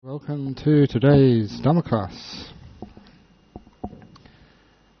Welcome to today's Dhamma class.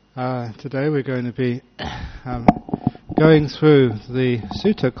 Today we're going to be going through the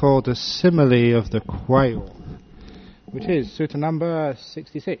sutta called the Simile of the Quail, which is sutta number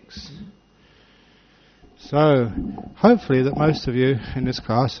 66. So, hopefully that most of you in this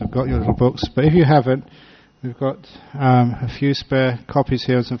class have got your little books, but if you haven't, we've got a few spare copies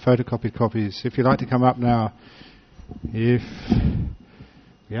here and some photocopied copies. If you'd like to come up now, if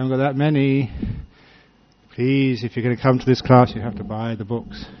you haven't got that many, please, if you're going to come to this class, you have to buy the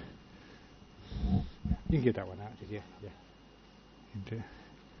books. You can give that one out, did you?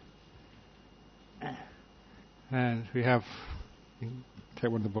 Yeah. And we have, you can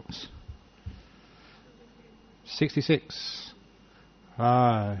take one of the books. 66. You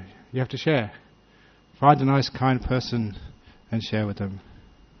have to share. Find a nice, kind person and share with them.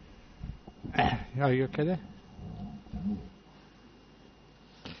 Are you okay there?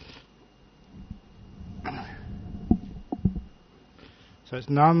 So it's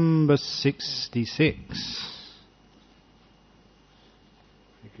number 66.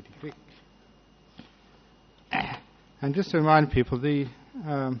 And just to remind people, the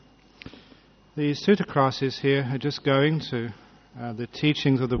sutta classes here are just going to the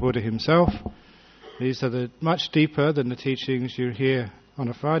teachings of the Buddha himself. These are much deeper than the teachings you hear on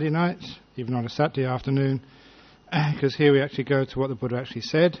a Friday night, even on a Saturday afternoon, because here we actually go to what the Buddha actually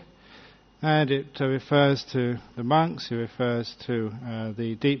said. And it refers to the monks, it refers to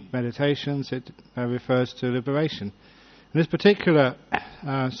the deep meditations, it refers to liberation. And this particular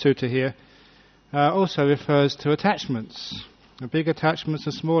sutta here also refers to attachments, big attachments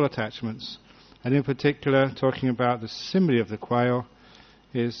and small attachments. And in particular, talking about the simile of the quail,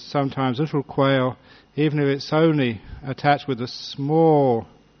 is sometimes a little quail, even if it's only attached with a small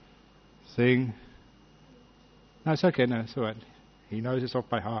thing. No, it's okay, no, it's all right. He knows it's off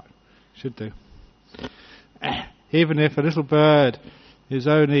by heart. Should do. Even if a little bird is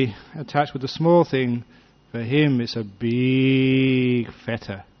only attached with a small thing, for him it's a big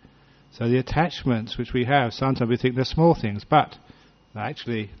fetter. So the attachments which we have, sometimes we think they're small things, but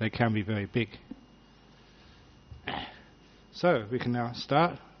actually they can be very big. So we can now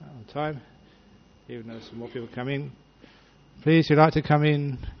start on time, even though some more people come in. Please, if you'd like to come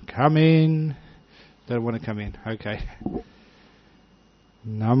in, come in. Don't want to come in, okay.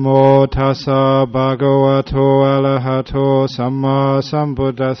 Namo tassa bhagavato arahato samma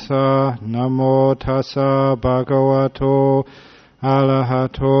sambuddhassa. Namo tassa bhagavato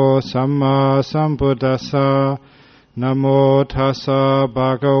arahato samma sambuddhassa. Namo tassa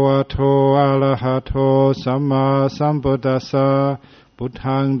bhagavato arahato samma sambuddhassa.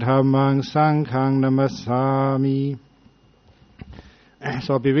 Buddhang dhammang sanghang namassami.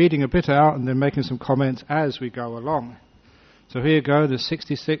 So I'll be reading a bit out and then making some comments as we go along. So here you go, the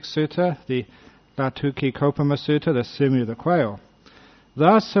 66th sutta, the Latukkikopama Sutta, the Simile of the Quail.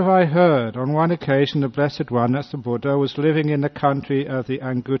 Thus have I heard, on one occasion the Blessed One, that's the Buddha, was living in the country of the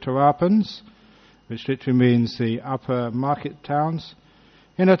Anguttarapans, which literally means the upper market towns,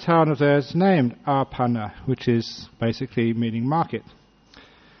 in a town of theirs named Apana, which is basically meaning market.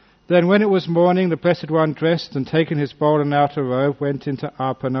 Then when it was morning, the Blessed One, dressed and taking his bowl and outer robe, went into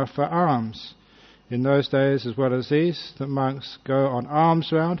Apana for alms. In those days, as well as these, the monks go on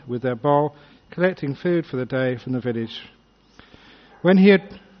alms round with their bowl, collecting food for the day from the village. When he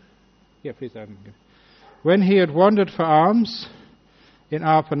had wandered for alms in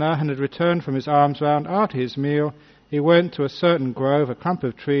Apana and had returned from his alms round after his meal, he went to a certain grove, a clump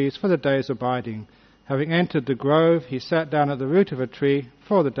of trees, for the day's abiding. Having entered the grove, he sat down at the root of a tree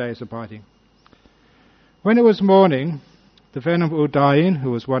for the day's abiding. When it was morning, the Venerable Udayin,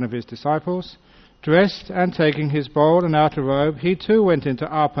 who was one of his disciples, dressed and taking his bowl and outer robe, he too went into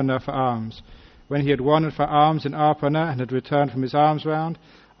Apana for alms. When he had wandered for alms in Apana and had returned from his alms round,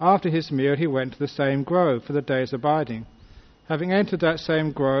 after his meal he went to the same grove for the day's abiding. Having entered that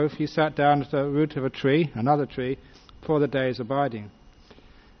same grove, he sat down at the root of a tree, another tree, for the day's abiding.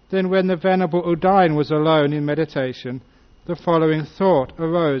 Then when the Venerable Udayin was alone in meditation, the following thought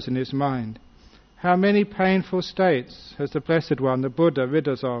arose in his mind. How many painful states has the Blessed One, the Buddha, rid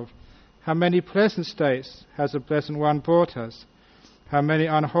us of? How many pleasant states has the Blessed One brought us? How many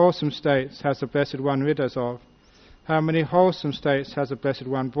unwholesome states has the Blessed One rid us of? How many wholesome states has the Blessed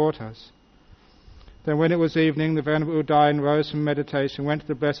One brought us? Then when it was evening, the Venerable Udayin rose from meditation, went to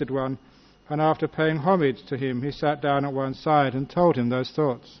the Blessed One, and after paying homage to him, he sat down at one side and told him those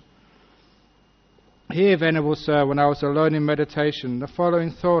thoughts. Here, Venerable Sir, when I was alone in meditation, the following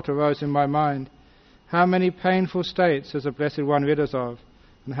thought arose in my mind. How many painful states has the Blessed One rid us of?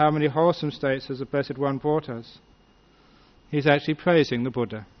 And how many wholesome states has the Blessed One brought us? he's actually praising the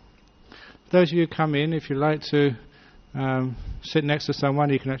Buddha. For those of you who come in, if you like to sit next to someone,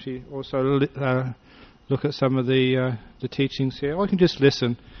 you can actually also look at some of the teachings here, or you can just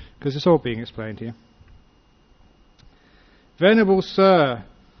listen, because it's all being explained here. Venerable Sir,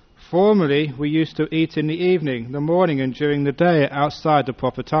 formerly we used to eat in the evening, the morning and during the day outside the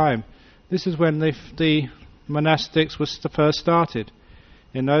proper time. This is when the monastics was first started.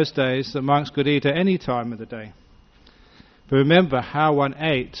 In those days, the monks could eat at any time of the day. But remember, how one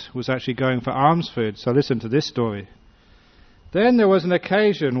ate was actually going for alms food, so listen to this story. Then there was an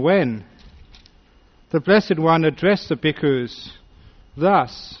occasion when the Blessed One addressed the bhikkhus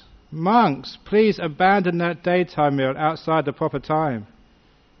thus, "Monks, please abandon that daytime meal outside the proper time."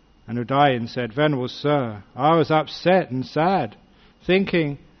 And Udayan said, "Venerable Sir, I was upset and sad,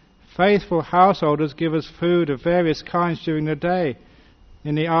 thinking, faithful householders give us food of various kinds during the day,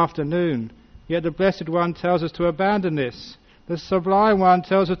 in the afternoon, yet the Blessed One tells us to abandon this. The Sublime One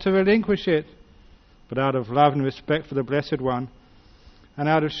tells us to relinquish it. But out of love and respect for the Blessed One, and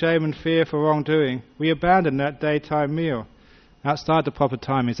out of shame and fear for wrongdoing, we abandon that daytime meal." Outside the proper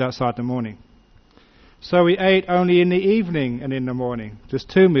time is outside the morning. "So we ate only in the evening and in the morning, just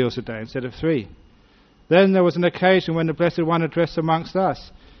 2 meals a day instead of 3. Then there was an occasion when the Blessed One addressed the monks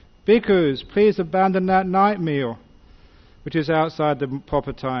thus, 'Bhikkhus, please abandon that night meal, which is outside the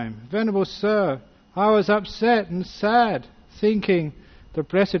proper time.' Venerable Sir, I was upset and sad, thinking, the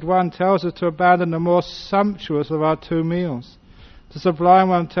Blessed One tells us to abandon the more sumptuous of our 2 meals. The Sublime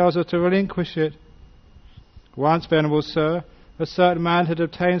One tells us to relinquish it. Once, Venerable Sir, a certain man had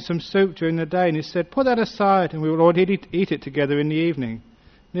obtained some soup during the day, and he said, 'Put that aside, and we will all eat it together in the evening.'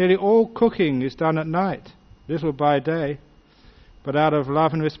 Nearly all cooking is done at night, little by day. But out of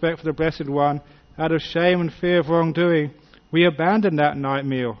love and respect for the Blessed One, out of shame and fear of wrongdoing, we abandoned that night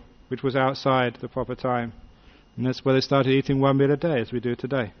meal, which was outside the proper time." And that's where they started eating 1 meal a day, as we do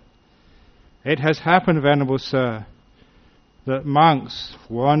today. "It has happened, Venerable Sir, that monks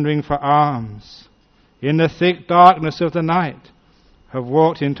wandering for alms in the thick darkness of the night have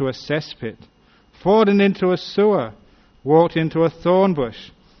walked into a cesspit, fallen into a sewer, walked into a thorn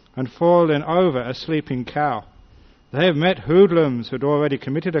bush, and fallen over a sleeping cow. They have met hoodlums who had already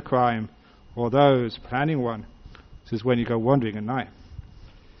committed a crime, or those planning one." This is when you go wandering at night.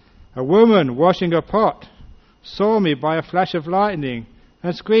 "A woman washing a pot saw me by a flash of lightning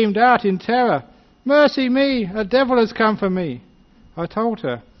and screamed out in terror, 'Mercy me, a devil has come for me.' I told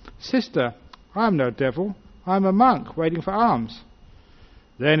her, 'Sister, I am no devil, I am a monk waiting for alms.'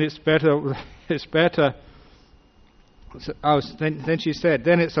 Then then she said,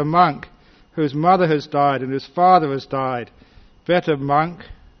 'Then it's a monk whose mother has died and whose father has died. Better, monk,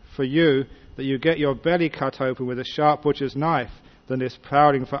 for you that you get your belly cut open with a sharp butcher's knife than this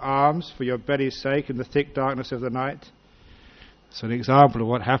prowling for alms for your belly's sake in the thick darkness of the night.'" So an example of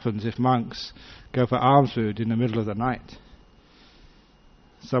what happens if monks go for alms food in the middle of the night.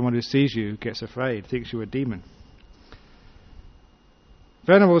 Someone who sees you gets afraid, thinks you're a demon.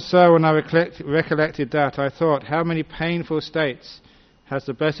 "Venerable Sir, when I recollected that, I thought, how many painful states has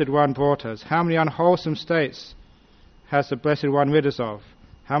the Blessed One brought us? How many unwholesome states has the Blessed One rid us of?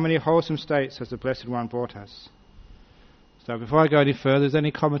 How many wholesome states has the Blessed One brought us?" So before I go any further, is there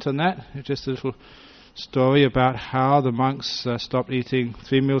any comment on that? Just a little story about how the monks stopped eating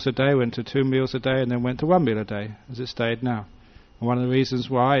 3 meals a day, went to 2 meals a day, and then went to 1 meal a day, as it stayed now. And one of the reasons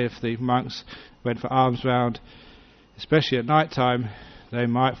why, if the monks went for alms round, especially at night time, they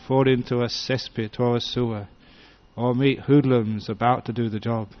might fall into a cesspit or a sewer, or meet hoodlums about to do the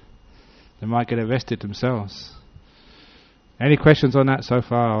job. They might get arrested themselves. Any questions on that so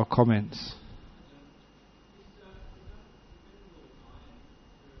far, or comments?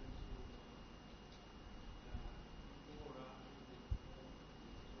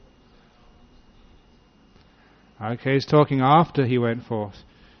 Okay, he's talking after he went forth,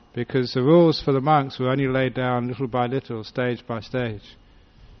 because the rules for the monks were only laid down little by little, stage by stage.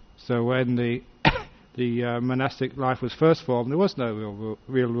 So when the monastic life was first formed, there was no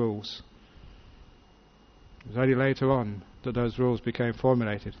real rules. It was only later on that those rules became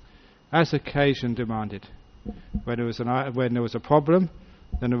formulated, as occasion demanded. When there was a problem,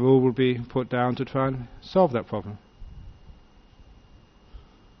 then a rule would be put down to try and solve that problem.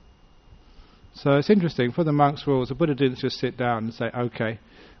 So it's interesting, for the monks' rules, the Buddha didn't just sit down and say, okay,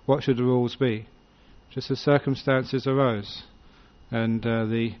 what should the rules be? Just as circumstances arose. And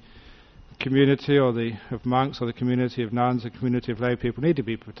the community of monks, or the community of nuns, the community of lay people need to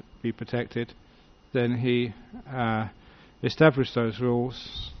be protected. Then he established those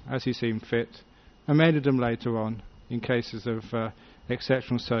rules as he seemed fit, amended them later on in cases of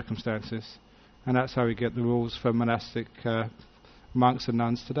exceptional circumstances, And that's how we get the rules for monastic monks and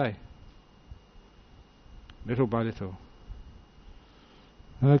nuns today. Little by little.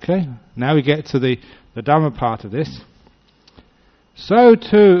 Okay, now we get to the Dhamma part of this. So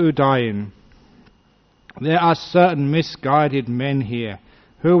too, Udayin, there are certain misguided men here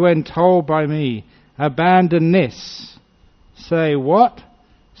who, when told by me, abandon this, say, what?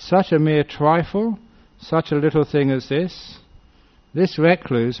 Such a mere trifle? Such a little thing as this? This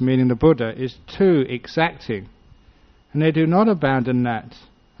recluse, meaning the Buddha, is too exacting, and they do not abandon that,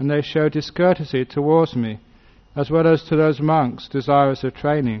 and they show discourtesy towards me, as well as to those monks desirous of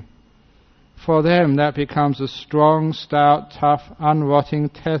training. For them that becomes a strong, stout, tough, unrotting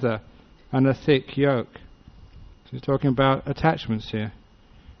tether and a thick yoke. So he's talking about attachments here.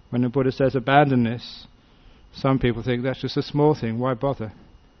 When the Buddha says abandon this, some people think that's just a small thing, why bother?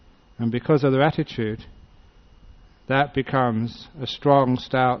 And because of their attitude, that becomes a strong,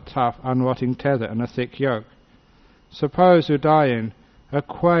 stout, tough, unrotting tether and a thick yoke. Suppose, Udayin, a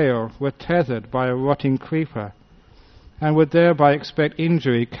quail were tethered by a rotting creeper, and would thereby expect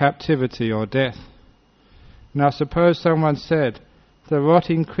injury, captivity, or death. Now suppose someone said, the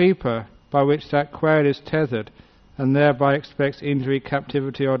rotting creeper by which that quail is tethered, and thereby expects injury,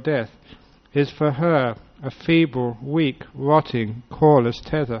 captivity, or death, is for her a feeble, weak, rotting, coreless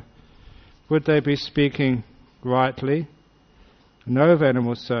tether. Would they be speaking rightly? No,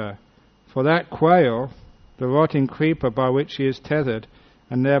 venerable sir, for that quail, the rotting creeper by which she is tethered,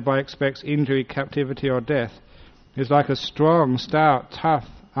 and thereby expects injury, captivity, or death, is like a strong, stout, tough,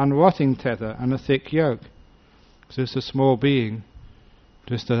 unrotting tether and a thick yoke. It's just a small being,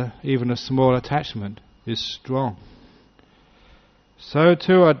 even a small attachment is strong. So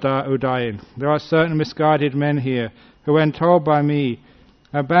too, Udayin, there are certain misguided men here who, when told by me,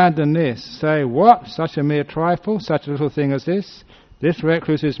 abandon this, say, what? Such a mere trifle, such a little thing as this? This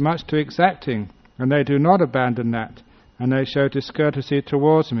recluse is much too exacting, and they do not abandon that, and they show discourtesy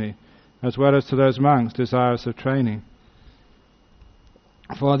towards me, as well as to those monks desirous of training.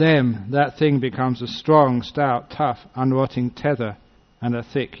 For them, that thing becomes a strong, stout, tough, unrotting tether and a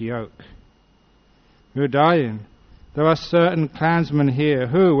thick yoke. Udayin, there are certain clansmen here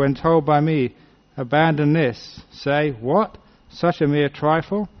who, when told by me, abandon this, say, what? Such a mere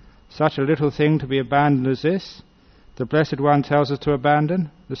trifle? Such a little thing to be abandoned as this? The Blessed One tells us to abandon,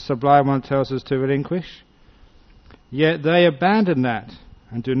 the Sublime One tells us to relinquish. Yet they abandon that,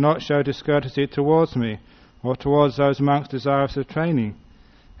 and do not show discourtesy towards me, or towards those monks desirous of training.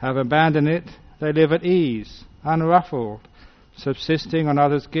 Have abandoned it, they live at ease, unruffled, subsisting on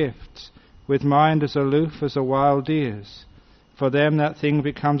others' gifts, with mind as aloof as a wild deer's. For them that thing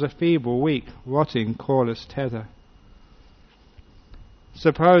becomes a feeble, weak, rotting, coreless tether.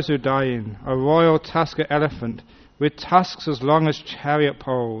 Suppose, Udayin, a royal tusker elephant, with tusks as long as chariot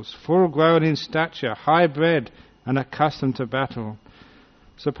poles, full grown in stature, high bred, and accustomed to battle.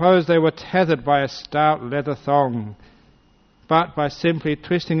 Suppose they were tethered by a stout leather thong, but by simply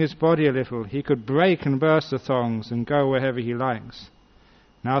twisting his body a little, he could break and burst the thongs and go wherever he likes.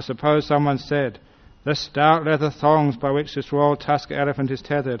 Now suppose someone said, the stout leather thongs by which this royal tusker elephant is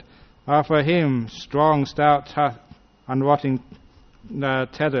tethered are for him strong, stout, tough, unrotting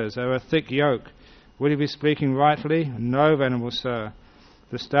tethers, or a thick yoke. Would he be speaking rightly? No, venerable sir.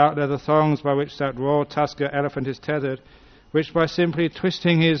 The stout leather thongs by which that royal tusker elephant is tethered, which by simply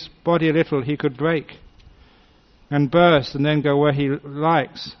twisting his body a little he could break and burst and then go where he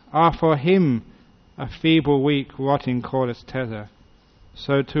likes, are for him a feeble, weak, rotting, coreless tether.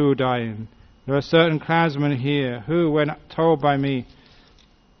 So too, Udayin, there are certain clansmen here who, when told by me,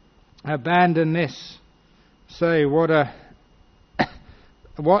 abandon this, say, what,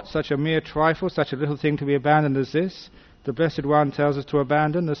 such a mere trifle, such a little thing to be abandoned as this? The Blessed One tells us to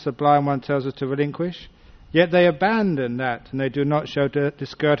abandon, the Sublime One tells us to relinquish. Yet they abandon that, and they do not show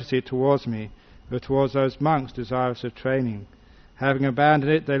discourtesy towards me, but towards those monks desirous of training. Having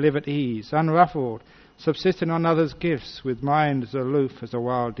abandoned it, they live at ease, unruffled, subsisting on others' gifts, with mind as aloof as a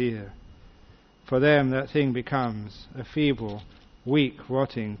wild deer. For them that thing becomes a feeble, weak,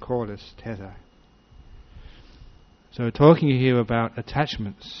 rotting, coreless tether. So talking here about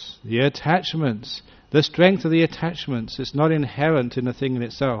attachments. The attachments, the strength of the attachments is not inherent in the thing in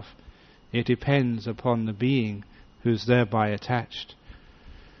itself. It depends upon the being who's thereby attached.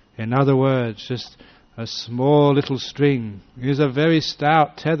 In other words, just a small little string is a very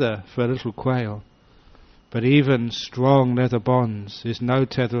stout tether for a little quail. But even strong leather bonds is no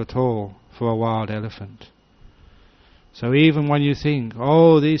tether at all for a wild elephant. So even when you think,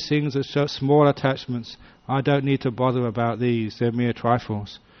 oh, these things are so small attachments, I don't need to bother about these, they're mere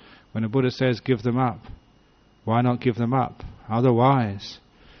trifles. When the Buddha says give them up, why not give them up? Otherwise,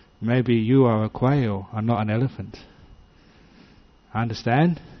 maybe you are a quail and not an elephant.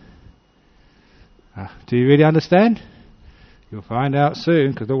 Understand? Do you really understand? You'll find out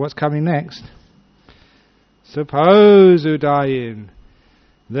soon, because of what's coming next. Suppose, Udayin,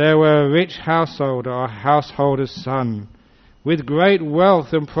 there were a rich householder or householder's son, with great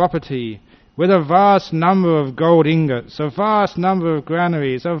wealth and property, with a vast number of gold ingots, a vast number of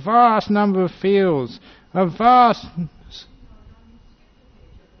granaries, a vast number of fields, a vast...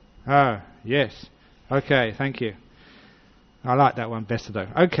 Ah, yes. Okay, thank you. I like that one better though.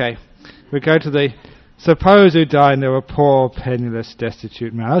 Okay, we go to the... Suppose Udayin there were a poor, penniless,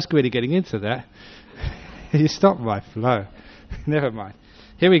 destitute man. I was really getting into that. You stopped my flow. Never mind.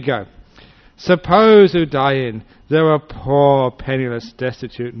 Here we go. Suppose, Udayin, there were a poor, penniless,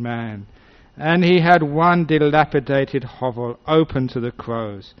 destitute man, and he had one dilapidated hovel open to the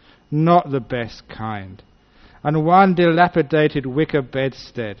crows, not the best kind, and one dilapidated wicker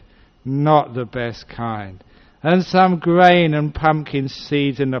bedstead, not the best kind, and some grain and pumpkin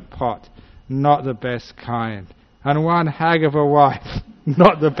seeds in a pot, not the best kind, and one hag of a wife,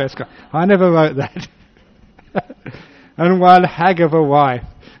 not the best kind. I never wrote that. And one hag of a wife,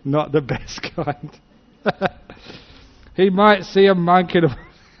 not the best kind. He might see a monk in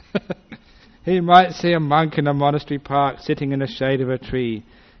a monastery park sitting in the shade of a tree,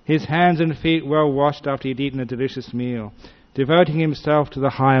 his hands and feet well washed after he'd eaten a delicious meal, devoting himself to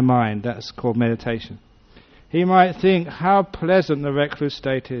the higher mind. That's called meditation. He might think how pleasant the recluse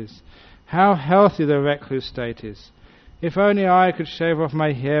state is, how healthy the recluse state is. If only I could shave off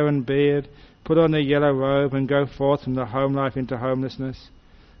my hair and beard, put on a yellow robe and go forth from the home life into homelessness.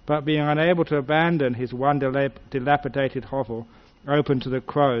 But being unable to abandon his one dilapidated hovel, open to the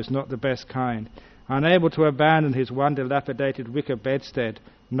crows, not the best kind, unable to abandon his one dilapidated wicker bedstead,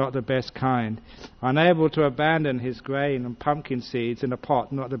 not the best kind, unable to abandon his grain and pumpkin seeds in a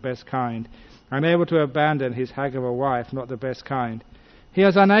pot, not the best kind, unable to abandon his hag of a wife, not the best kind, he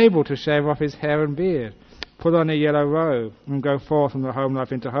is unable to shave off his hair and beard, put on a yellow robe, and go forth from the home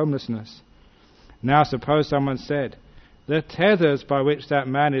life into homelessness. Now suppose someone said, the tethers by which that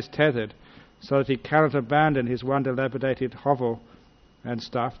man is tethered, so that he cannot abandon his one dilapidated hovel and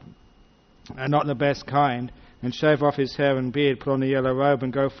stuff, and not the best kind, and shave off his hair and beard, put on a yellow robe,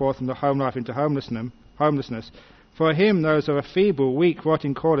 and go forth from the home life into homelessness. For him those are a feeble, weak,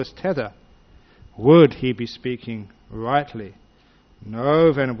 rotting, cordless tether. Would he be speaking rightly?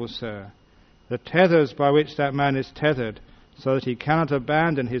 No, venerable sir. The tethers by which that man is tethered, so that he cannot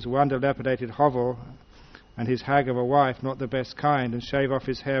abandon his one dilapidated hovel and his hag of a wife, not the best kind, and shave off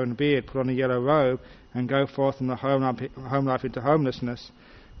his hair and beard, put on a yellow robe, and go forth from the home life into homelessness.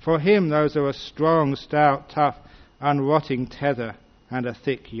 For him those are a strong, stout, tough, unrotting tether and a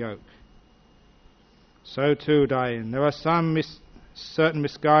thick yoke. So too, Dayan, there are some certain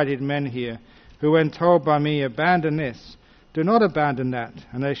misguided men here, who when told by me, abandon this, do not abandon that,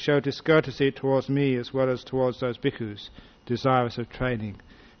 and they show discourtesy towards me as well as towards those bhikkhus, desirous of training.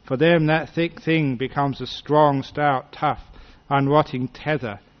 For them that thick thing becomes a strong, stout, tough, unrotting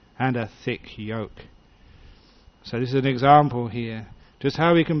tether and a thick yoke. So this is an example here, just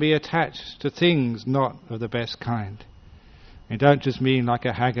how we can be attached to things not of the best kind. You don't just mean like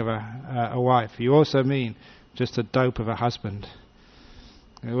a hag of a wife, you also mean just a dope of a husband.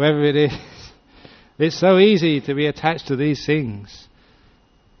 Whoever it is, it's so easy to be attached to these things.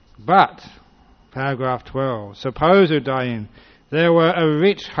 But, paragraph 12, suppose, Udayin, there were a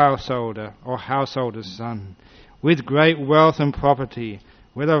rich householder or householder's son, with great wealth and property,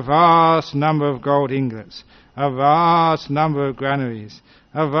 with a vast number of gold ingots, a vast number of granaries,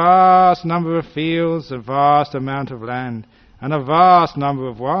 a vast number of fields, a vast amount of land, and a vast number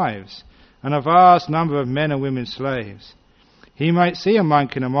of wives, and a vast number of men and women slaves. He might see a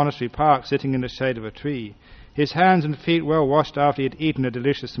monk in a monastery park sitting in the shade of a tree, his hands and feet well washed after he had eaten a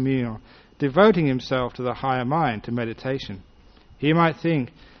delicious meal, devoting himself to the higher mind, to meditation. He might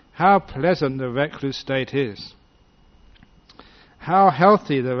think, how pleasant the recluse state is. How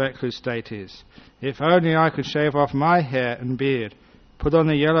healthy the recluse state is. If only I could shave off my hair and beard, put on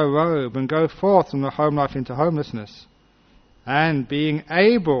a yellow robe, and go forth from the home life into homelessness. And being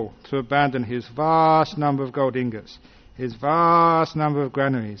able to abandon his vast number of gold ingots, his vast number of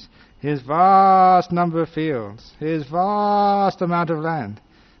granaries, his vast number of fields, his vast amount of land,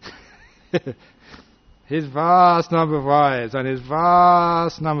 his vast number of wives, and his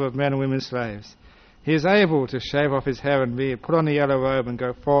vast number of men and women slaves. He is able to shave off his hair and beard, put on a yellow robe, and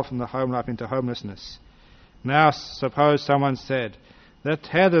go forth from the home life into homelessness. Now suppose someone said, the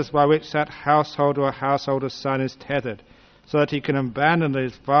tethers by which that householder or householder's son is tethered, so that he can abandon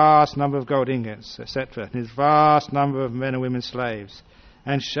his vast number of gold ingots, etc., and his vast number of men and women slaves,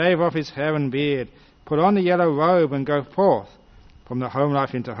 and shave off his hair and beard, put on the yellow robe and go forth from the home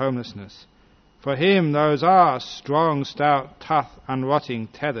life into homelessness. For him those are strong, stout, tough, unrotting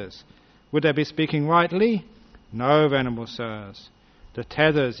tethers. Would they be speaking rightly? No, venerable sirs. The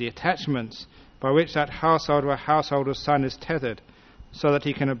tethers, the attachments by which that householder or householder's son is tethered, so that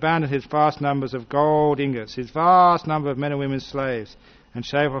he can abandon his vast numbers of gold ingots, his vast number of men and women slaves, and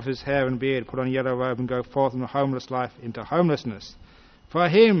shave off his hair and beard, put on a yellow robe, and go forth from the homeless life into homelessness. For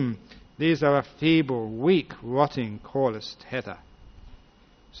him, these are a feeble, weak, rotting, coreless tether.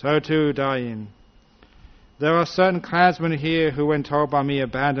 So too, Dayin. There are certain clansmen here who, when told by me,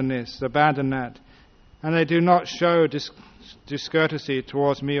 abandon this, abandon that, and they do not show discourtesy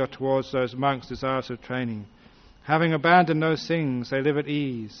towards me or towards those monks desirous of training. Having abandoned those things, they live at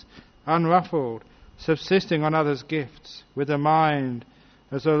ease, unruffled, subsisting on others' gifts, with a mind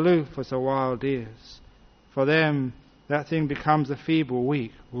as aloof as the wild deer's. For them, that thing becomes a feeble,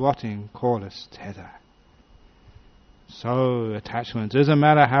 weak, rotting, coreless tether. So, attachment doesn't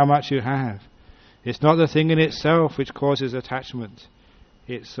matter how much you have. It's not the thing in itself which causes attachment.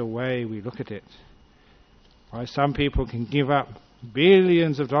 It's the way we look at it. Why some people can give up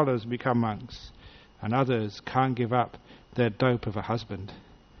billions of dollars and become monks, and others can't give up their dope of a husband.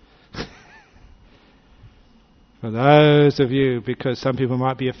 For those of you, because some people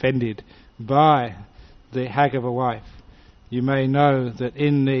might be offended by the hag of a wife, you may know that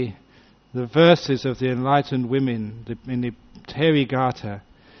in the verses of the enlightened women, in the Therigatha,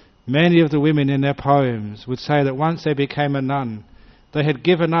 many of the women in their poems would say that once they became a nun, they had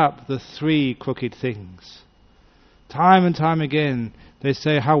given up the 3 crooked things. Time and time again, they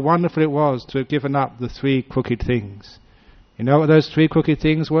say how wonderful it was to have given up the 3 crooked things. You know what those 3 crooked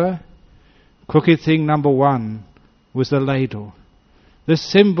things were? Crooked thing number 1 was the ladle, the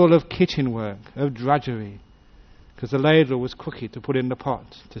symbol of kitchen work, of drudgery, because the ladle was crooked to put in the pot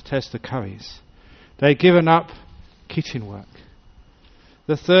to test the curries. They'd given up kitchen work.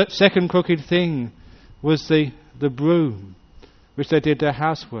 The second crooked thing was the broom, which they did their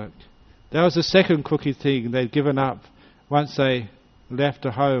housework. That was the second crooked thing they'd given up once they left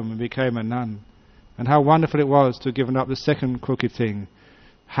the home and became a nun. And how wonderful it was to have given up the second crooked thing,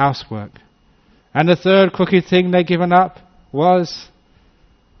 housework. And the third crooked thing they'd given up was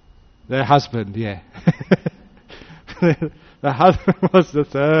their husband, yeah. The husband was the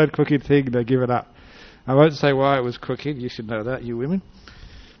third crooked thing they'd given up. I won't say why it was crooked, you should know that, you women.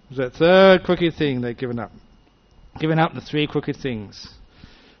 It was the third crooked thing they'd given up. Giving up the 3 crooked things.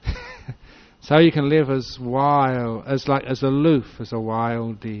 So you can live as wild, as aloof as a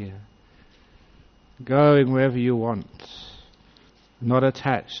wild deer, going wherever you want, not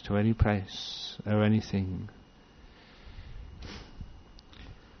attached to any place or anything.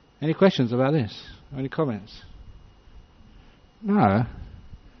 Any questions about this? Any comments? No?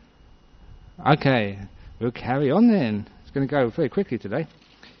 Okay, we'll carry on then. It's going to go very quickly today.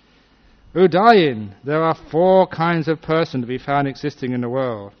 Udayin, there are 4 kinds of person to be found existing in the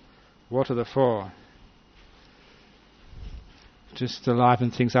world. What are the 4? Just to liven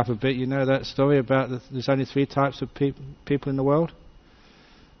things up a bit, you know that story about there's only 3 types of people in the world?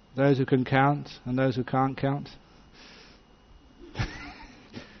 Those who can count and those who can't count.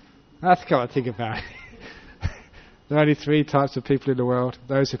 That's got to think about it. There are only 3 types of people in the world: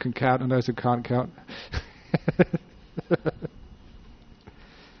 those who can count and those who can't count.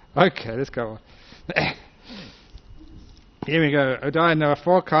 Okay, let's go on. Here we go. Udayin, there are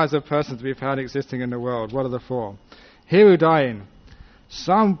 4 kinds of persons to be found existing in the world. What are the 4? Here, Udayin,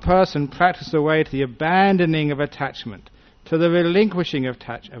 some person practices the way to the abandoning of attachment, to the relinquishing of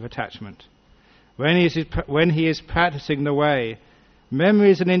attachment. When he is practicing the way,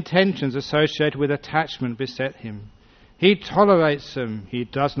 memories and intentions associated with attachment beset him. He tolerates them, he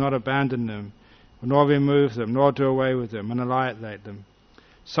does not abandon them, nor remove them, nor do away with them, and annihilate them.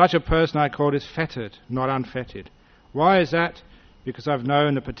 Such a person I call is fettered, not unfettered. Why is that? Because I've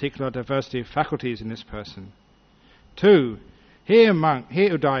known the particular diversity of faculties in this person. 2. Here,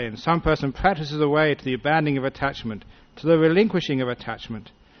 Udayin, some person practices the way to the abandoning of attachment, to the relinquishing of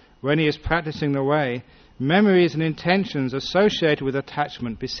attachment. When he is practicing the way, memories and intentions associated with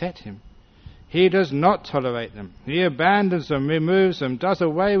attachment beset him. He does not tolerate them. He abandons them, removes them, does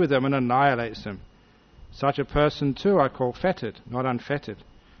away with them, and annihilates them. Such a person too I call fettered, not unfettered.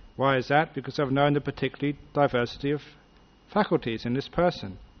 Why is that? Because I've known the particular diversity of faculties in this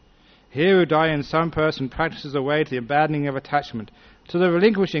person. Here, Udayin, some person practices the way to the abandoning of attachment, to the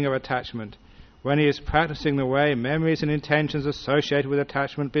relinquishing of attachment. When he is practicing the way, memories and intentions associated with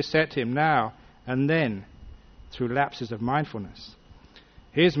attachment beset him now and then through lapses of mindfulness.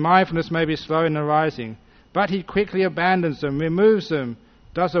 His mindfulness may be slow in arising, but he quickly abandons them, removes them,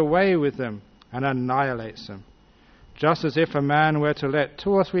 does away with them and annihilates them. Just as if a man were to let 2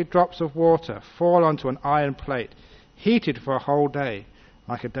 or 3 drops of water fall onto an iron plate, heated for a whole day,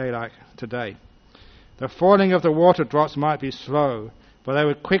 like a day like today. The falling of the water drops might be slow, but they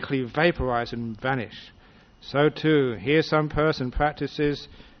would quickly vaporize and vanish. So too, here some person practices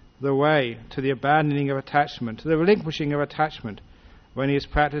the way to the abandoning of attachment, to the relinquishing of attachment. When he is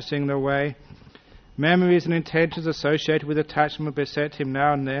practicing the way, memories and intentions associated with attachment beset him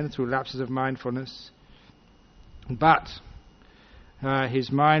now and then through lapses of mindfulness. But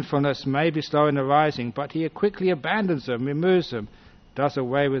his mindfulness may be slow in arising, but he quickly abandons them, removes them, does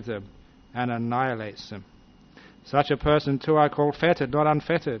away with them, and annihilates them. Such a person too I call fettered, not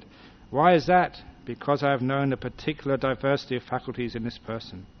unfettered. Why is that? Because I have known the particular diversity of faculties in this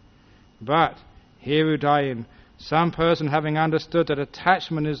person. But, here Udayin, some person having understood that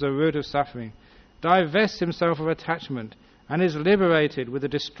attachment is the root of suffering, divests himself of attachment, and is liberated with the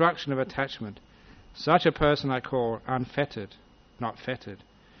destruction of attachment. Such a person I call unfettered, not fettered.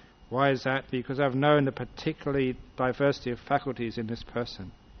 Why is that? Because I've known the particularly diversity of faculties in this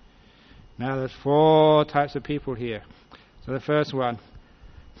person. Now there's 4 types of people here. So the first one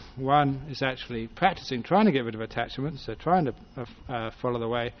is actually practicing, trying to get rid of attachments, so trying to follow the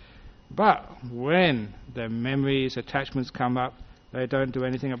way. But when the memories, attachments come up, they don't do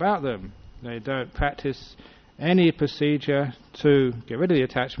anything about them. They don't practice any procedure to get rid of the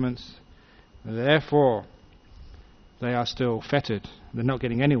attachments. Therefore, they are still fettered. They're not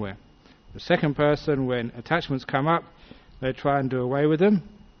getting anywhere. The second person, when attachments come up, they try and do away with them.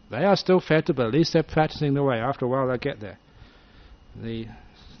 They are still fettered, but at least they're practicing the way. After a while, they'll get there. The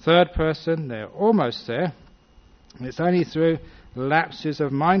third person, they're almost there. It's only through lapses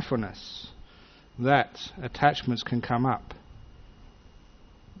of mindfulness that attachments can come up.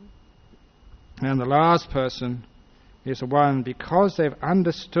 And the last person is the one, because they've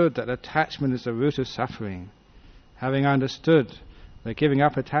understood that attachment is the root of suffering, having understood that giving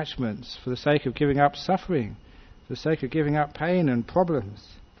up attachments for the sake of giving up suffering, for the sake of giving up pain and problems,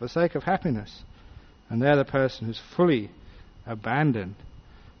 for the sake of happiness, and they're the person who's fully abandoned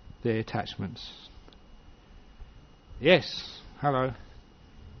their attachments. Yes, hello.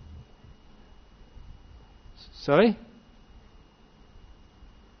 Sorry?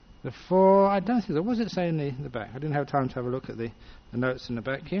 The 4, I don't think, what was it saying in the back? I didn't have time to have a look at the notes in the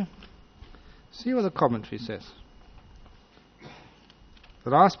back here. See what the commentary says.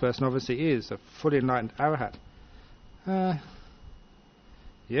 The last person obviously is a fully enlightened arahat.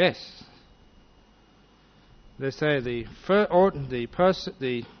 Yes. They say the ordinary person,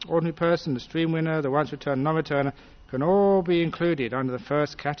 the stream winner, the once returned, non-returner, can all be included under the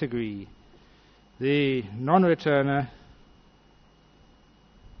first category. The non-returner,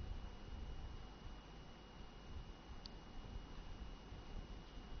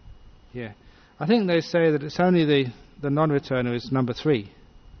 I think they say that it's only the non-returner is number 3.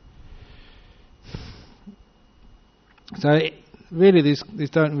 So really these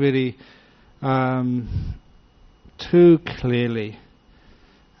don't really too clearly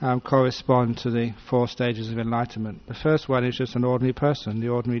correspond to the 4 stages of enlightenment. The first one is just an ordinary person, the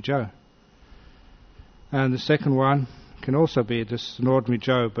ordinary Joe. And the second one can also be just an ordinary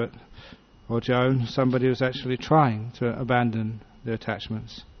Joe, or Joan, somebody who's actually trying to abandon their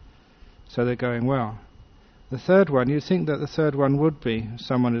attachments. So they're going well. The third one, you'd think that the third one would be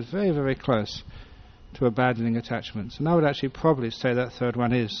someone who's very, very close to abandoning attachments. And I would actually probably say that third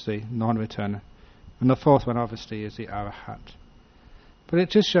one is the non-returner. And the fourth one obviously is the arahat. But it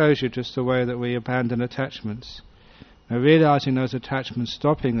just shows you just the way that we abandon attachments. Now realizing those attachments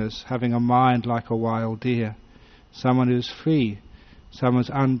stopping us, having a mind like a wild deer, someone who's free, someone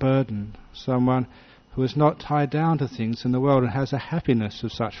who's unburdened, someone who is not tied down to things in the world and has a happiness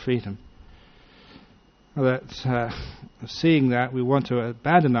of such freedom. That seeing that we want to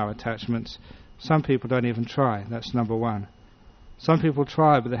abandon our attachments, some people don't even try. That's number 1. Some people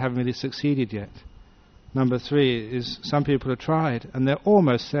try, but they haven't really succeeded yet. Number 3 is some people have tried and they're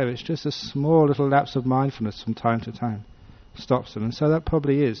almost there. It's just a small little lapse of mindfulness from time to time stops them. And so that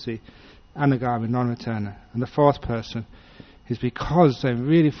probably is the anagami, non-returner. And the fourth person is because they've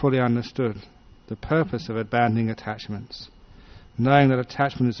really fully understood the purpose of abandoning attachments, knowing that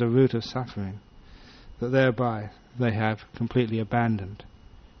attachment is the root of suffering, that thereby they have completely abandoned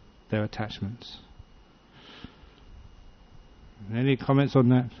their attachments. Any comments on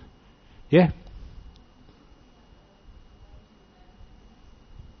that? Yeah?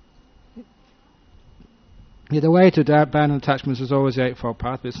 Yeah, the way to abandon attachments is always the Eightfold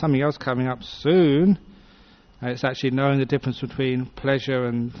Path. There's something else coming up soon. It's actually knowing the difference between pleasure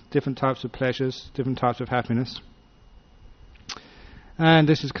and different types of pleasures, different types of happiness. And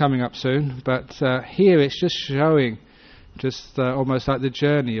this is coming up soon, but here it's just showing almost like the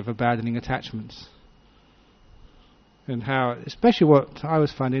journey of abandoning attachments. And how, especially what I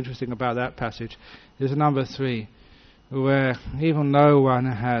always find interesting about that passage, is number 3, where even though one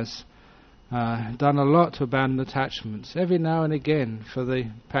has done a lot to abandon attachments, every now and again, for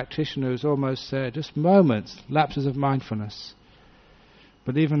the practitioner who's almost there, just moments, lapses of mindfulness.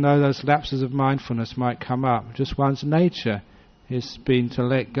 But even though those lapses of mindfulness might come up, just one's nature is been to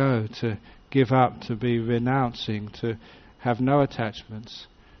let go, to give up, to be renouncing, to have no attachments.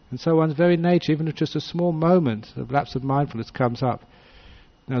 And so one's very nature, even if just a small moment of lapse of mindfulness comes up,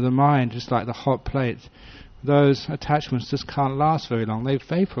 the mind, just like the hot plate, those attachments just can't last very long. They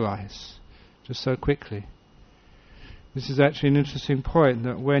vaporize just so quickly. This is actually an interesting point,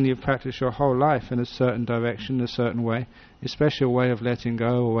 that when you practice your whole life in a certain direction, a certain way, especially a way of letting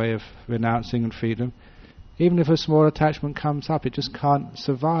go, a way of renouncing and freedom, even if a small attachment comes up, it just can't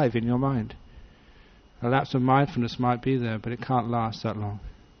survive in your mind. A lapse of mindfulness might be there, but it can't last that long.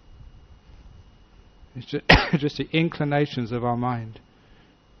 It's just the inclinations of our mind.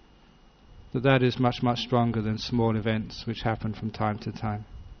 That is much, much stronger than small events which happen from time to time.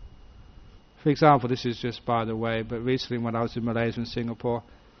 For example, this is just by the way, but recently when I was in Malaysia and Singapore,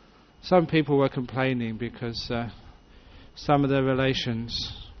 some people were complaining because some of their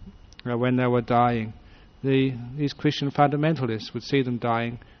relations, when they were dying, these Christian fundamentalists would see them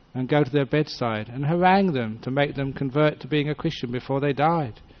dying and go to their bedside and harangue them to make them convert to being a Christian before they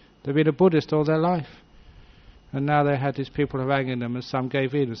died. They'd been a Buddhist all their life. And now they had these people haranguing them, and some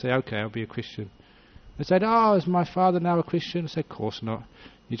gave in and said, okay, I'll be a Christian. They said, oh, is my father now a Christian? I said, of course not.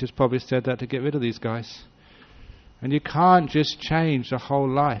 You just probably said that to get rid of these guys. And you can't just change a whole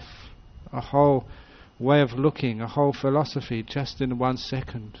life, a whole way of looking, a whole philosophy just in 1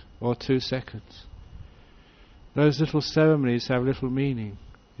 second or 2 seconds. Those little ceremonies have little meaning.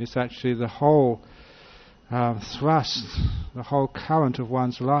 It's actually the whole thrust, the whole current of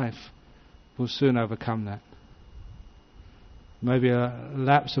one's life will soon overcome that. Maybe a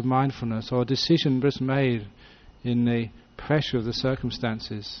lapse of mindfulness or a decision just made in the pressure of the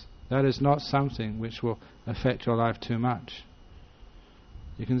circumstances. That is not something which will affect your life too much.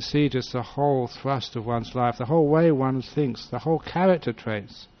 You can see just the whole thrust of one's life, the whole way one thinks, the whole character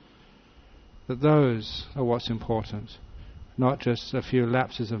traits, that those are what's important, not just a few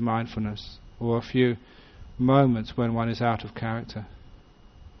lapses of mindfulness or a few moments when one is out of character.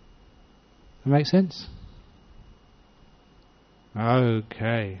 That make sense?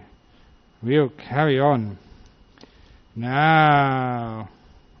 Okay, we'll carry on. Now,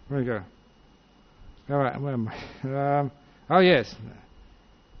 where we go? All right, where am I? Oh yes,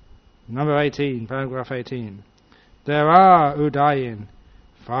 number 18, paragraph 18. There are, Udayin,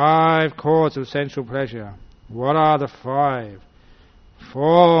 5 causes of sensual pleasure. What are the 5?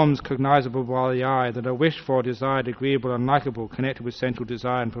 Forms cognizable by the eye that are wished for, desired, agreeable, and likable, connected with sensual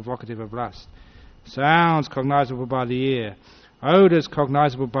desire and provocative of lust. Sounds cognizable by the ear. Odours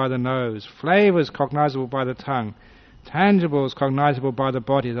cognizable by the nose. Flavours cognizable by the tongue. Tangibles cognizable by the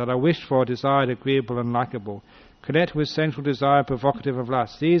body that are wished for, desired, agreeable, and likable, connected with sensual desire, provocative of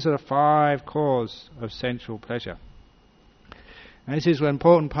lust. These are the 5 causes of sensual pleasure. And this is an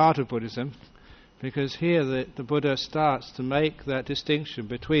important part of Buddhism, because here the Buddha starts to make that distinction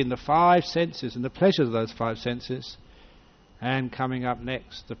between the 5 senses and the pleasure of those 5 senses, and coming up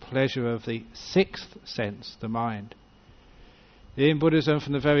next, the pleasure of the 6th sense, the mind. In Buddhism,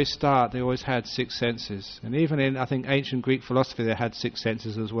 from the very start, they always had 6 senses. And even in, I think, ancient Greek philosophy, they had 6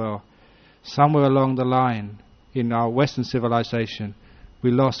 senses as well. Somewhere along the line, in our Western civilization,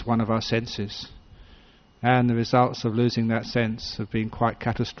 we lost one of our senses. And the results of losing that sense have been quite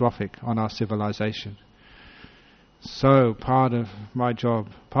catastrophic on our civilization. So, part of my job,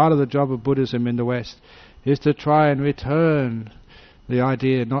 part of the job of Buddhism in the West, is to try and return the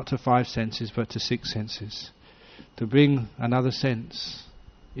idea not to 5 senses, but to 6 senses. To bring another sense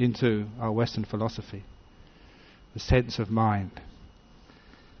into our Western philosophy, the sense of mind.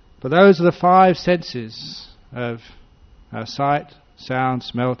 But those are the 5 senses of sight, sound,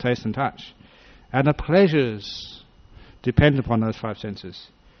 smell, taste and touch. And the pleasures depend upon those 5 senses.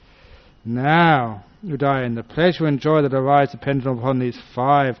 Now, Udayin, the pleasure and joy that arise dependent upon these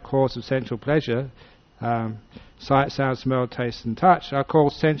 5 causes of sensual pleasure, sight, sound, smell, taste and touch, are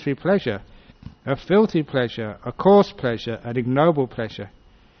called sensory pleasure. A filthy pleasure, a coarse pleasure, an ignoble pleasure.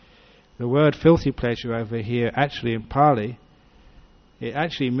 The word filthy pleasure over here, actually in Pali, it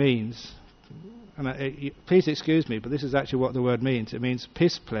actually means, and please excuse me, but this is actually what the word means. It means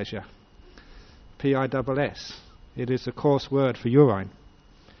piss pleasure. P-I-S-S. It is a coarse word for urine.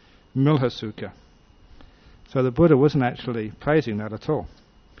 Milhasukha. So the Buddha wasn't actually praising that at all.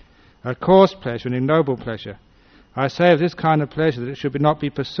 A coarse pleasure, an ignoble pleasure. I say of this kind of pleasure that it should not be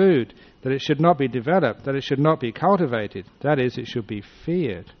pursued, that it should not be developed, that it should not be cultivated. That is, it should be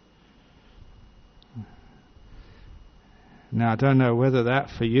feared. Now, I don't know whether that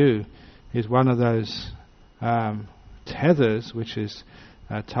for you is one of those tethers which is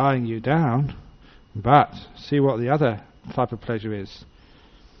tying you down, but see what the other type of pleasure is.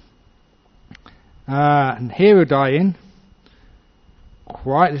 Hirudayin,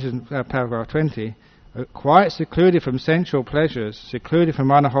 this is paragraph 20, quite secluded from sensual pleasures, secluded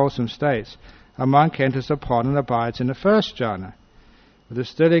from unwholesome states, a monk enters upon and abides in the first jhana. With the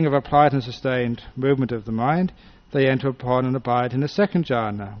stilling of applied and sustained movement of the mind, they enter upon and abide in the second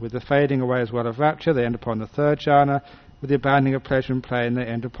jhana. With the fading away as well of rapture, they enter upon the third jhana. With the abandoning of pleasure and pain, they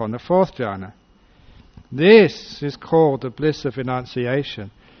enter upon the fourth jhana. This is called the bliss of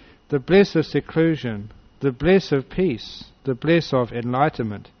renunciation, the bliss of seclusion, the bliss of peace, the bliss of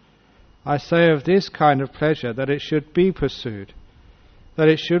enlightenment. I say of this kind of pleasure that it should be pursued, that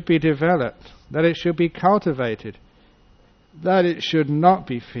it should be developed, that it should be cultivated, that it should not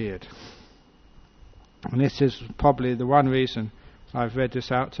be feared. And this is probably the one reason I've read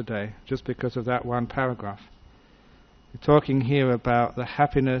this out today, just because of that one paragraph. We're talking here about the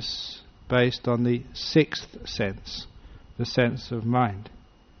happiness based on the sixth sense, the sense of mind.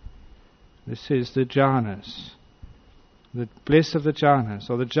 This is the jhanas, the bliss of the jhanas,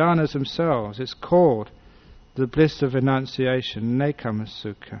 or the jhanas themselves. It's called the bliss of renunciation, nekama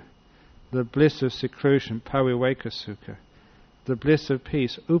sukha, the bliss of seclusion, paviveka sukha, the bliss of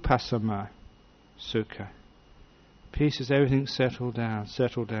peace, upasama sukha. Peace is everything settled down,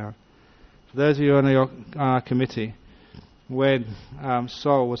 settled down. For those of you on our committee, when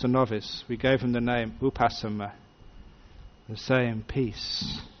Sol was a novice, we gave him the name Upasama, the same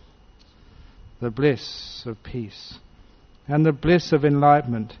peace, the bliss of peace, and the bliss of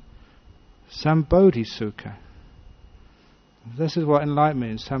enlightenment, Sambodhi Sukha. This is what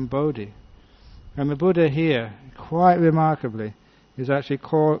enlightenment means, Sambodhi. And the Buddha here, quite remarkably, is actually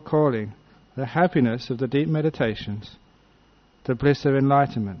calling the happiness of the deep meditations the bliss of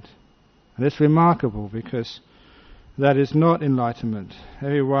enlightenment. And it's remarkable because that is not enlightenment.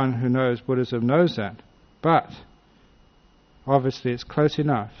 Everyone who knows Buddhism knows that. But obviously it's close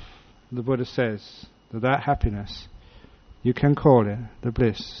enough. The Buddha says that happiness, you can call it the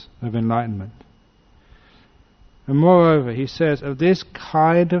bliss of enlightenment. And moreover, he says, of this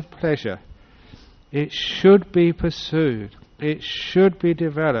kind of pleasure, it should be pursued, it should be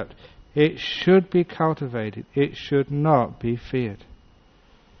developed, it should be cultivated, it should not be feared.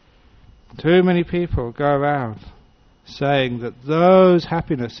 Too many people go around saying that those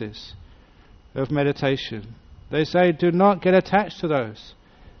happinesses of meditation, they say, do not get attached to those.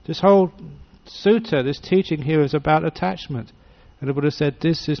 This whole sutta, this teaching here is about attachment. And the Buddha said,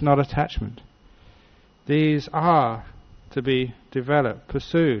 this is not attachment. These are to be developed,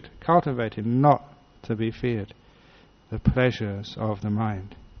 pursued, cultivated, not to be feared. The pleasures of the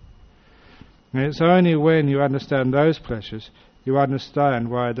mind. And it's only when you understand those pleasures, you understand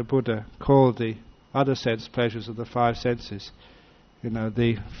why the Buddha called the other sense pleasures of the five senses,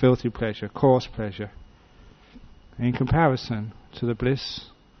 the filthy pleasure, coarse pleasure, in comparison to the bliss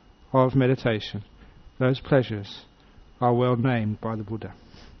of meditation. Those pleasures are well named by the Buddha.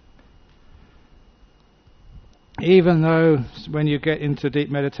 Even though when you get into deep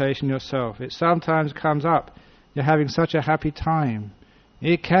meditation yourself, it sometimes comes up, you're having such a happy time.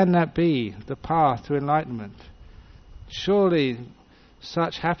 It cannot be the path to enlightenment. Surely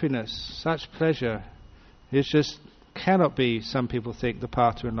such happiness, such pleasure, it just cannot be, some people think, the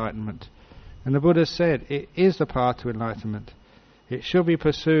path to enlightenment. And the Buddha said it is the path to enlightenment. It should be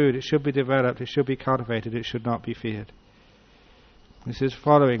pursued, it should be developed, it should be cultivated, it should not be feared. This is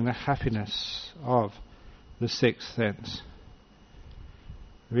following the happiness of the sixth sense.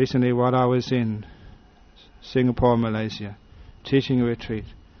 Recently, while I was in Singapore, Malaysia, teaching a retreat,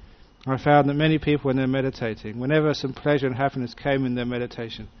 I found that many people, when they're meditating, whenever some pleasure and happiness came in their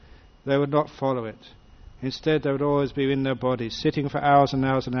meditation, they would not follow it. Instead, they would always be in their bodies, sitting for hours and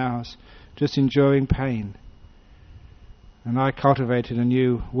hours and hours, just enjoying pain. And I cultivated a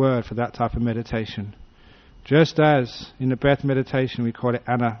new word for that type of meditation. Just as in the breath meditation we call it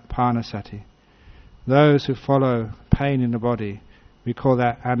anapanasati. Those who follow pain in the body, we call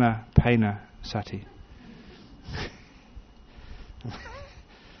that anapanasati.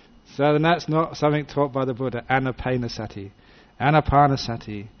 So then that's not something taught by the Buddha, anapanasati.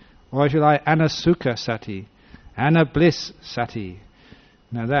 Anapanasati. Or if you like, anasukha sati. Anabliss sati.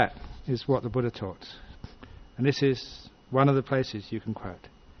 Now that is what the Buddha taught. And this is one of the places you can quote.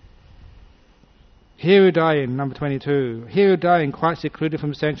 Here who die in, number 22, here who die in quite secluded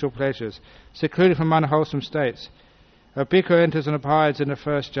from sensual pleasures, secluded from unwholesome states, a bhikkhu enters and abides in the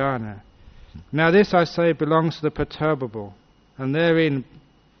first jhana. Now this, I say, belongs to the perturbable, and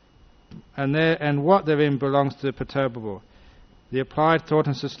what therein belongs to the perturbable. The applied thought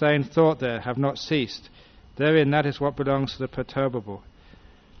and sustained thought there have not ceased. Therein, that is what belongs to the perturbable.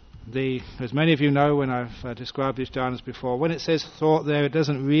 As many of you know, when I've described these jhanas before, when it says thought there, it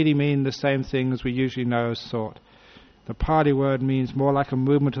doesn't really mean the same thing as we usually know as thought. The Pali word means more like a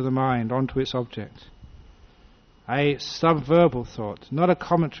movement of the mind onto its object. A subverbal thought, not a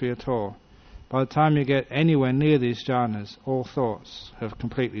commentary at all. By the time you get anywhere near these jhanas, all thoughts have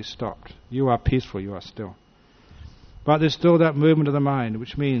completely stopped. You are peaceful, you are still. But there's still that movement of the mind,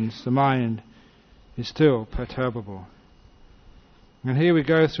 which means the mind is still perturbable. And here we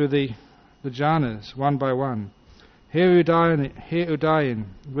go through the jhanas, one by one. Here Udayin,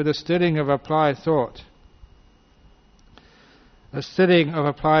 with a stilling of applied thought. A stilling of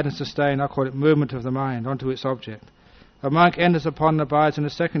applied and sustained, I call it movement of the mind onto its object. A monk enters upon and abides in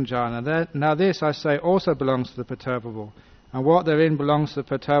the second jhana. Now this, I say, also belongs to the perturbable. And what therein belongs to the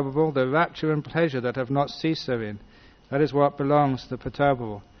perturbable, the rapture and pleasure that have not ceased therein. That is what belongs to the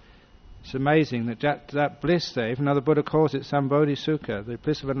perturbable. It's amazing that bliss there, even though the Buddha calls it Sambodhi Sukha, the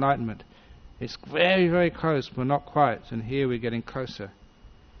bliss of enlightenment, it's very, very close, but not quite, and here we're getting closer.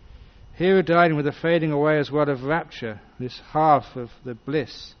 Here we're dining with the fading away as well of rapture, this half of the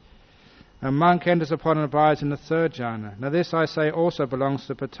bliss. A monk enters upon and abides in the third jhana. Now this, I say, also belongs to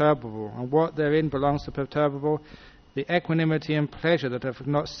the perturbable, and what therein belongs to the perturbable, the equanimity and pleasure that have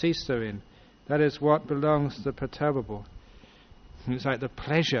not ceased therein. That is what belongs to the perturbable. It's like the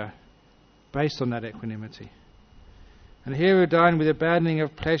pleasure based on that equanimity. And here we dine with the abandoning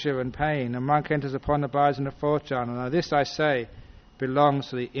of pleasure and pain. A monk enters upon and abides in the fourth jhana. Now this, I say, belongs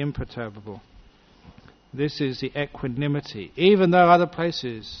to the imperturbable. This is the equanimity. Even though other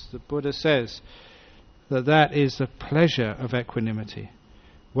places the Buddha says that is the pleasure of equanimity.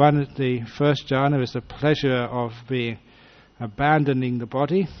 The first jhana is the pleasure of abandoning the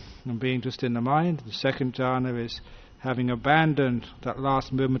body and being just in the mind. The second jhana is having abandoned that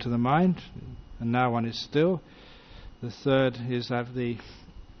last movement of the mind, and now one is still. The third is having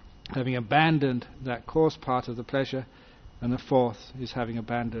abandoned that coarse part of the pleasure, and the fourth is having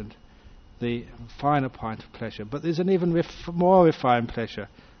abandoned the finer part of pleasure. But there's an even more refined pleasure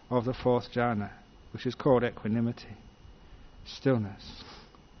of the fourth jhana, which is called equanimity, stillness.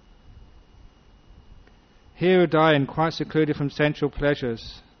 Here Udayin, quite secluded from sensual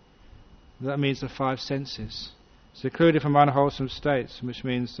pleasures, that means the five senses. Secluded from unwholesome states, which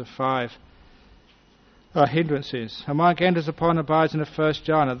means the five hindrances. A monk enters upon and abides in the first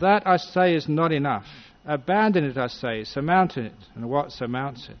jhana. That, I say, is not enough. Abandon it, I say, surmount it. And what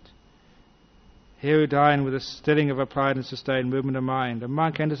surmounts it? Here Udayin, with a stilling of applied and sustained movement of mind. A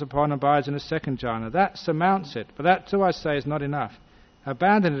monk enters upon and abides in the second jhana. That surmounts it. But that too, I say, is not enough.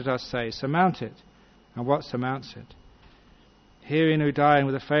 Abandon it, I say, surmount it. And what surmounts it? Herein Udayin,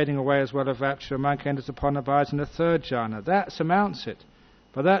 with a fading away as well of rapture, a monk enters upon and abides in the third jhana. That surmounts it.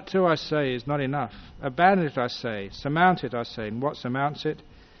 But that too, I say, is not enough. Abandon it, I say. Surmount it, I say. And what surmounts it?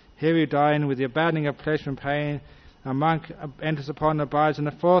 Here Udayin, with the abandoning of pleasure and pain, a monk enters upon and abides in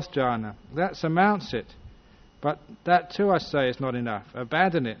the fourth jhana. That surmounts it. But that too, I say, is not enough.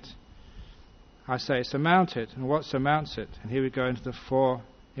 Abandon it, I say. Surmount it. And what surmounts it? And here we go into the four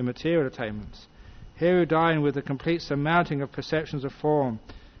immaterial attainments. Here Udayin, with the complete surmounting of perceptions of form,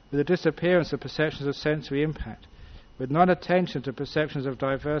 with the disappearance of perceptions of sensory impact, with non-attention to perceptions of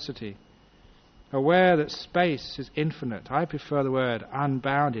diversity, aware that space is infinite. I prefer the word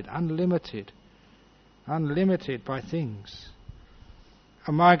unbounded, unlimited by things.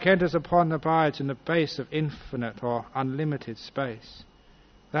 A monk enters upon and abides in the base of infinite or unlimited space.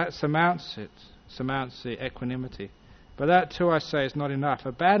 That surmounts it, surmounts the equanimity. But that too, I say, is not enough.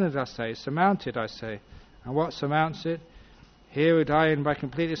 Abandon it, I say. Surmount it, I say. And what surmounts it? Here Udayin, by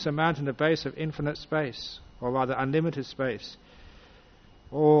completely surmounting the base of infinite space, or rather unlimited space,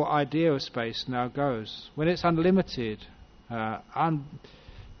 all idea of space now goes. When it's unlimited,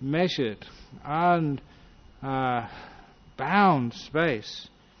 unmeasured, unbound space,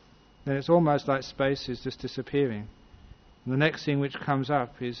 then it's almost like space is just disappearing. And the next thing which comes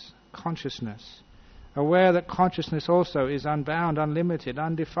up is consciousness. Aware that consciousness also is unbound, unlimited,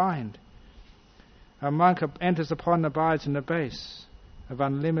 undefined. A monk enters upon and abides in the base of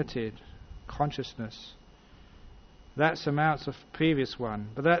unlimited consciousness. That surmounts the previous one.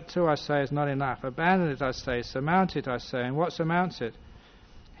 But that too, I say, is not enough. Abandon it, I say. Surmount it, I say. And what surmounts it?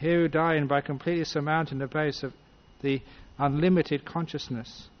 Here Udayin, by completely surmounting the base of the unlimited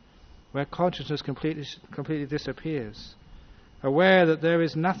consciousness. where consciousness completely disappears, aware that there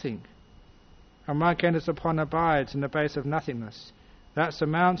is nothing. Our mind enters upon, abides in the base of nothingness. That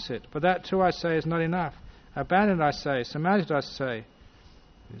surmounts it. But that too, I say, is not enough. Abandoned, I say, surmounted, I say.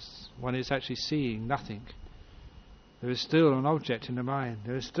 One is actually seeing nothing. There is still an object in the mind.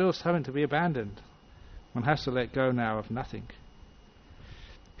 There is still something to be abandoned. One has to let go now of nothing.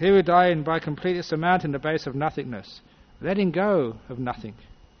 Here we die in by completely surmounting the base of nothingness, letting go of nothing.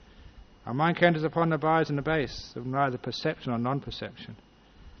 Our mind enters upon, abides in the base of neither perception or non-perception.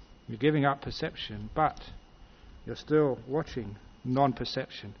 You're giving up perception, but you're still watching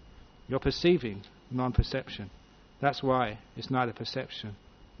non-perception. You're perceiving non-perception. That's why it's neither perception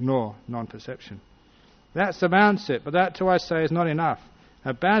nor non-perception. That surmounts it, but that too, I say, is not enough.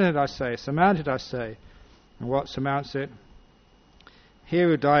 Abandoned, I say, surmounted, I say. And what surmounts it? Here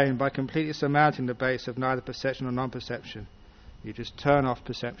we die in by completely surmounting the base of neither perception or non-perception. You just turn off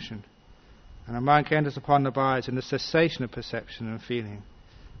perception. And our mind enters upon, abides in the cessation of perception and feeling.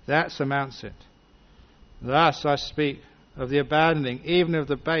 That surmounts it. Thus I speak of the abandoning even of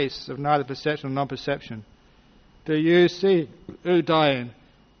the base of neither perception or non-perception. Do you see, Udayan,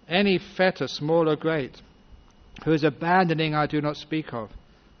 any fetter, small or great, who is abandoning I do not speak of?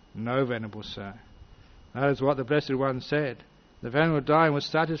 No, Venerable Sir. That is what the Blessed One said. The Venerable Udayan was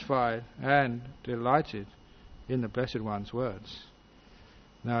satisfied and delighted in the Blessed One's words.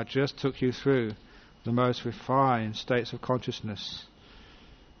 Now I just took you through the most refined states of consciousness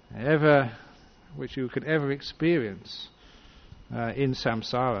which you could ever experience in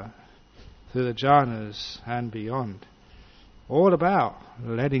samsara, through the jhanas and beyond. All about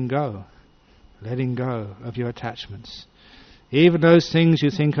letting go of your attachments. Even those things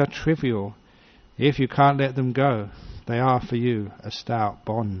you think are trivial, if you can't let them go, they are for you a stout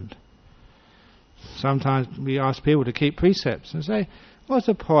bond. Sometimes we ask people to keep precepts and say, what's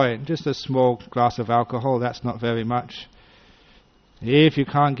the point? Just a small glass of alcohol, that's not very much. If you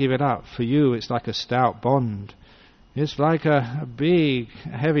can't give it up, for you it's like a stout bond. It's like a big,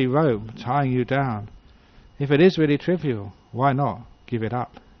 heavy rope tying you down. If it is really trivial, why not give it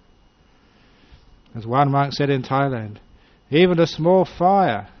up? As one monk said in Thailand, even a small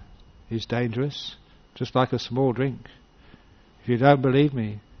fire is dangerous, just like a small drink. If you don't believe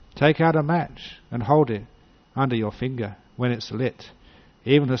me, take out a match and hold it under your finger when it's lit.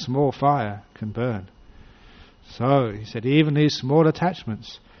 Even a small fire can burn. So, he said, even these small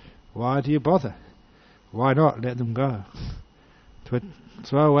attachments, why do you bother? Why not let them go? To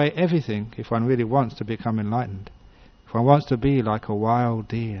throw away everything if one really wants to become enlightened. If one wants to be like a wild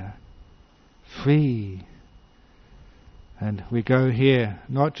deer, free. And we go here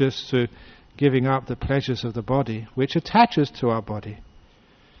not just to giving up the pleasures of the body, which attaches to our body,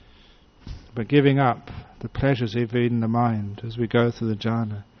 but giving up the pleasures even in the mind as we go through the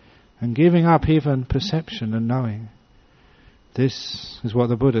jhana, and giving up even perception and knowing. This is what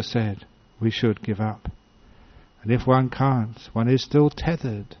the Buddha said we should give up. And if one can't, one is still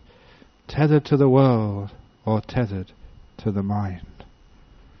tethered to the world or tethered to the mind.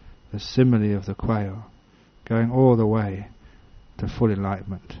 The simile of the quail, going all the way to full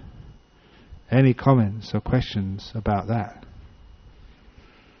enlightenment. Any comments or questions about that?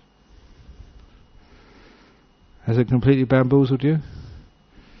 Has it completely bamboozled you?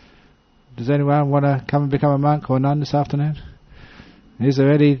 Does anyone want to come and become a monk or a nun this afternoon? Is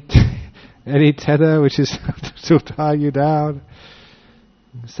there any tether which is still tying you down?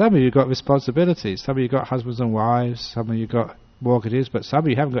 Some of you got responsibilities. Some of you got husbands and wives. Some of you got mortgages. But some of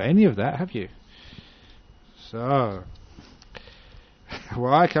you haven't got any of that, have you? So,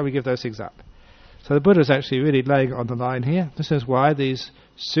 why can't we give those things up? So the Buddha is actually really laying it on the line here. This is why these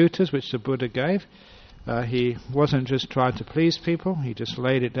suttas which the Buddha gave, he wasn't just trying to please people, he just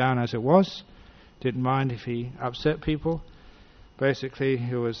laid it down as it was, didn't mind if he upset people. Basically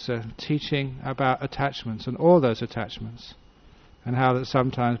he was teaching about attachments and all those attachments, and how that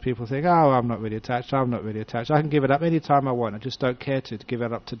sometimes people think, oh, I'm not really attached, I can give it up any time I want, I just don't care to give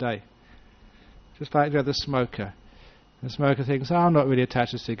it up today. Just like the smoker. The smoker thinks, oh, I'm not really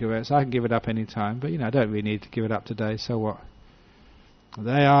attached to cigarettes, I can give it up any time, but I don't really need to give it up today, so what?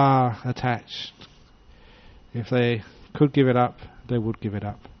 They are attached. If they could give it up, they would give it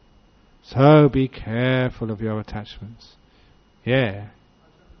up. So be careful of your attachments. Yeah.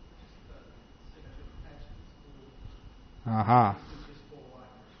 Aha.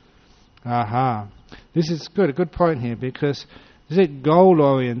 This is good, a good point here, because is it goal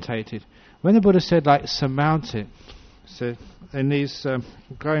orientated? When the Buddha said surmount it, so in these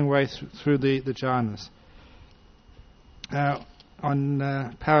going way through the jhanas,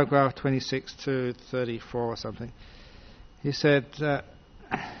 on paragraph 26 to 34 or something, he said,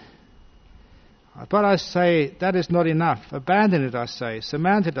 But I say, that is not enough. Abandon it, I say.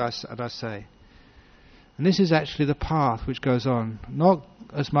 Surmount it, I say. And this is actually the path which goes on. Not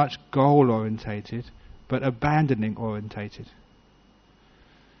as much goal-orientated, but abandoning-orientated.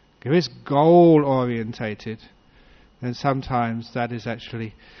 If it's goal-orientated, then sometimes that is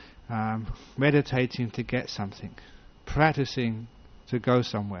actually meditating to get something, practicing to go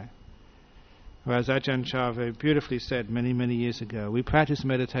somewhere. Whereas Ajahn Chah very beautifully said many, many years ago, we practice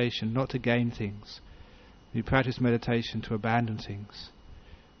meditation not to gain things. We practice meditation to abandon things.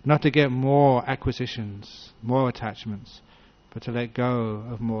 Not to get more acquisitions, more attachments, but to let go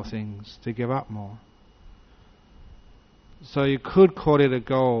of more things, to give up more. So you could call it a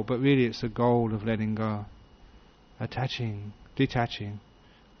goal, but really it's a goal of letting go. Attaching, detaching,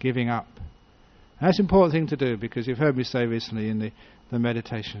 giving up. And that's an important thing to do, because you've heard me say recently in the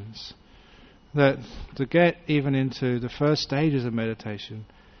meditations that to get even into the first stages of meditation,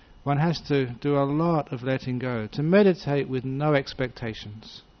 one has to do a lot of letting go. To meditate with no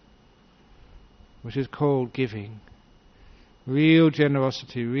expectations, which is called giving. Real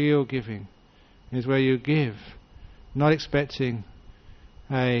generosity, real giving, is where you give, not expecting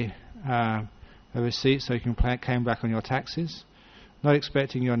a receipt so you can claim back on your taxes, not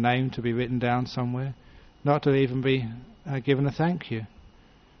expecting your name to be written down somewhere, not to even be given a thank you.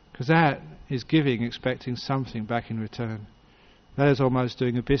 Because that is giving, expecting something back in return. That is almost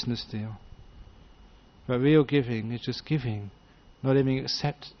doing a business deal. But real giving is just giving, not even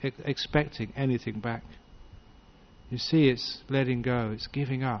expecting anything back. You see, it's letting go, it's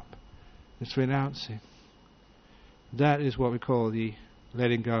giving up, it's renouncing. That is what we call the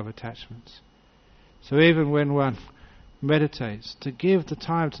letting go of attachments. So even when one meditates, to give the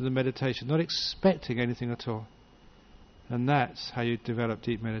time to the meditation, not expecting anything at all. And that's how you develop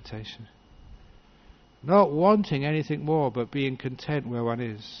deep meditation. Not wanting anything more, but being content where one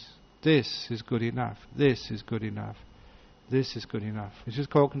is. This is good enough. This is good enough. This is good enough. Which is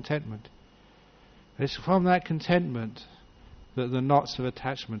called contentment. It's from that contentment that the knots of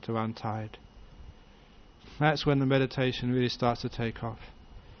attachment are untied. That's when the meditation really starts to take off.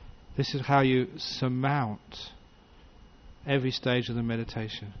 This is how you surmount every stage of the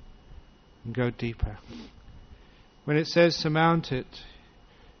meditation and go deeper. When it says surmount it,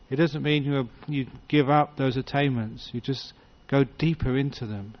 it doesn't mean you give up those attainments. You just go deeper into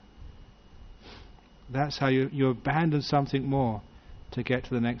them. That's how you abandon something more to get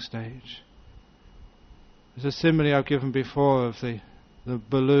to the next stage. There's a simile I've given before of the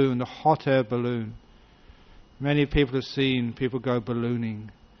balloon, the hot air balloon. Many people have seen people go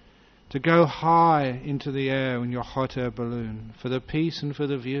ballooning. To go high into the air in your hot air balloon, for the peace and for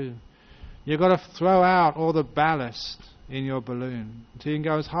the view, you've got to throw out all the ballast in your balloon until you can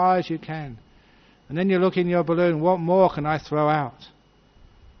go as high as you can. And then you look in your balloon, what more can I throw out?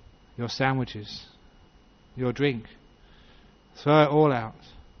 Your sandwiches, your drink. Throw it all out.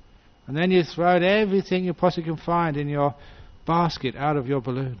 And then you throw out everything you possibly can find in your basket out of your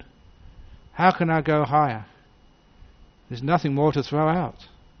balloon. How can I go higher? There's nothing more to throw out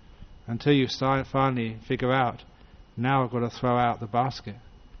until you finally figure out, now I've got to throw out the basket.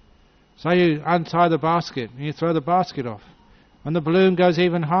 So you untie the basket and you throw the basket off. And the balloon goes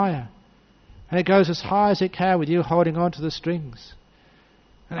even higher. And it goes as high as it can with you holding on to the strings.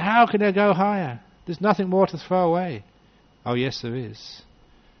 And how can it go higher? There's nothing more to throw away. Oh yes, there is.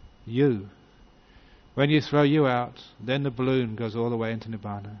 You. When you throw you out, then the balloon goes all the way into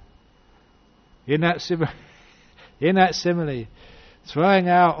Nibbana. In that simile, throwing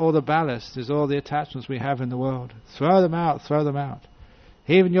out all the ballast is all the attachments we have in the world. Throw them out, throw them out.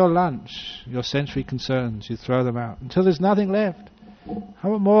 Even your lunch, your sensory concerns, you throw them out until there's nothing left. How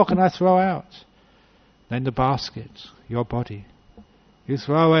much more can I throw out? Then the basket, your body. You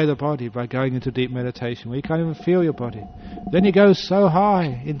throw away the body by going into deep meditation where you can't even feel your body. Then you go so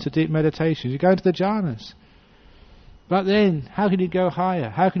high into deep meditation, you go into the jhanas. But then, how can you go higher?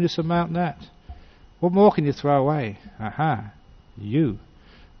 How can you surmount that? What more can you throw away? Aha, you,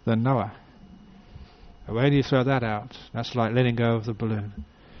 the knower. And when you throw that out, that's like letting go of the balloon.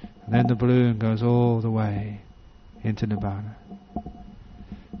 And then the balloon goes all the way into Nibbana.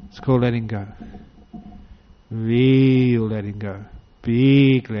 It's called letting go. Real letting go.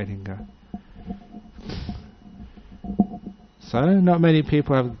 Big letting go. So, not many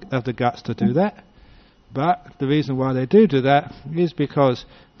people have the guts to do that. But the reason why they do that is because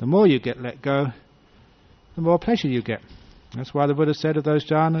the more you get let go, the more pleasure you get. That's why the Buddha said of those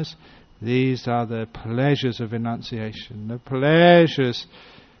jhanas, these are the pleasures of renunciation, the pleasures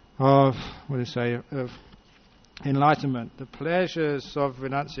of, of enlightenment, the pleasures of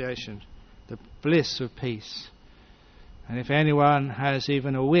renunciation, the bliss of peace. And if anyone has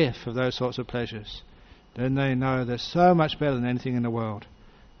even a whiff of those sorts of pleasures, then they know they're so much better than anything in the world.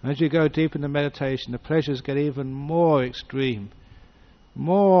 And as you go deep into meditation, the pleasures get even more extreme,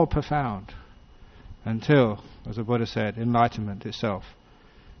 more profound, until, as the Buddha said, enlightenment itself.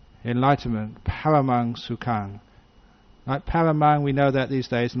 Enlightenment, paramang sukhang. Like paramang, we know that these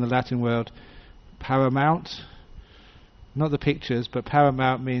days in the Latin world, paramount, not the pictures, but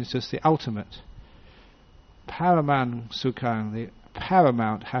paramount means just the ultimate. Paramang sukhang, the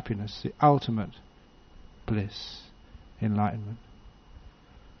paramount happiness, the ultimate bliss, enlightenment.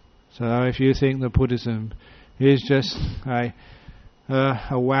 So if you think that Buddhism is just a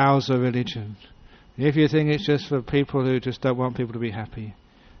wowser religion, if you think it's just for people who just don't want people to be happy,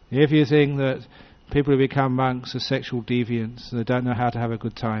 if you think that people who become monks are sexual deviants, they don't know how to have a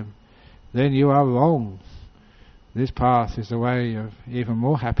good time, then you are wrong. This path is the way of even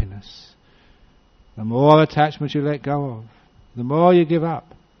more happiness. The more attachment you let go of, the more you give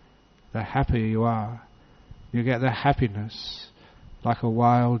up, the happier you are. You get the happiness like a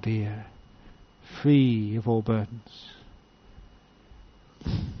wild deer, free of all burdens.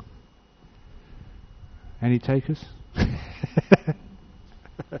 Any takers?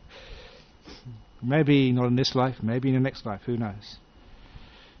 Maybe not in this life, maybe in the next life, who knows?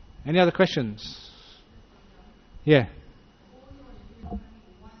 Any other questions? Yeah.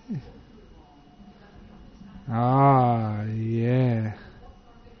 Yeah.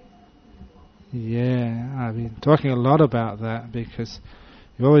 Yeah, I've been talking a lot about that because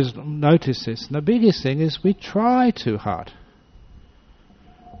you always notice this. And the biggest thing is we try too hard.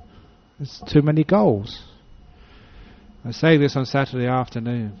 There's too many goals. I was saying this on Saturday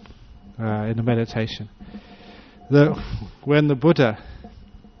afternoon in the meditation. That when the Buddha,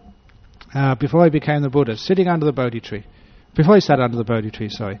 before he became the Buddha, sitting under the Bodhi tree, before he sat under the Bodhi tree,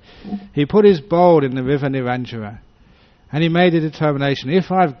 he put his bowl in the river Niranjara. And he made a determination,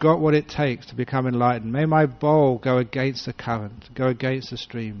 if I've got what it takes to become enlightened, may my bowl go against the current, go against the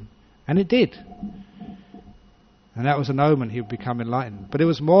stream. And it did. And that was an omen he would become enlightened. But it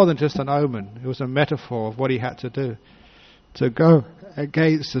was more than just an omen. It was a metaphor of what he had to do. To go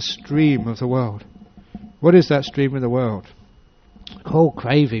against the stream of the world. What is that stream of the world? Called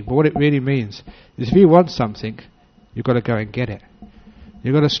craving. But what it really means is if you want something, you've got to go and get it.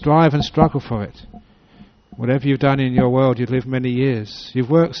 You've got to strive and struggle for it. Whatever you've done in your world, you've lived many years. You've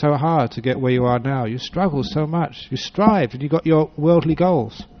worked so hard to get where you are now. You struggled so much. You strived and you got your worldly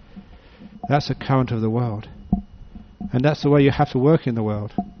goals. That's the current of the world. And that's the way you have to work in the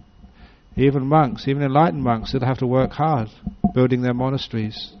world. Even monks, even enlightened monks, still have to work hard, building their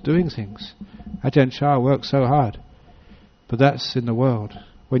monasteries, doing things. Ajahn Chah worked so hard. But that's in the world.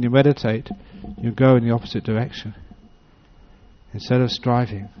 When you meditate, you go in the opposite direction. Instead of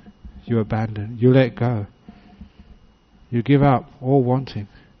striving, you abandon, you let go. You give up all wanting.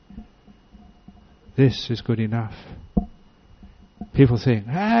 This is good enough. People think,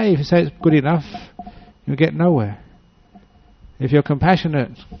 hey, if you say it's good enough, you'll get nowhere. If you're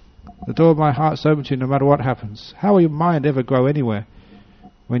compassionate, the door of my heart's open to you no matter what happens. How will your mind ever grow anywhere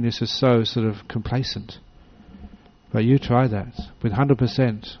when you're just so sort of complacent? But you try that. With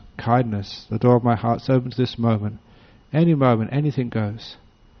 100% kindness, the door of my heart's open to this moment. Any moment, anything goes.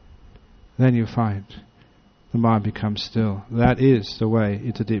 Then you find the mind becomes still. That is the way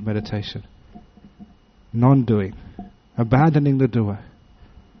into deep meditation. Non-doing. Abandoning the doer.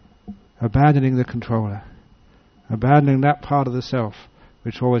 Abandoning the controller. Abandoning that part of the self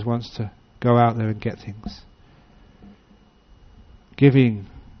which always wants to go out there and get things. Giving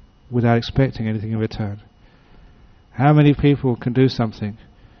without expecting anything in return. How many people can do something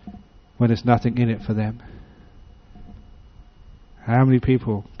when there's nothing in it for them? How many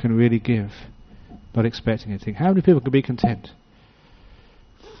people can really give, not expecting anything? How many people can be content?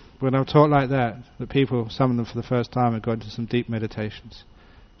 When I'm taught like that, the people, some of them for the first time, have gone into some deep meditations.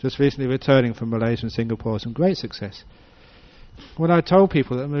 Just recently returning from Malaysia and Singapore, some great success. When I told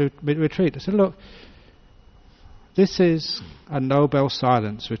people that retreat, I said, look, this is a Nobel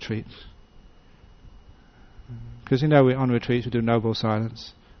silence retreat. Because we're on retreats, we do Nobel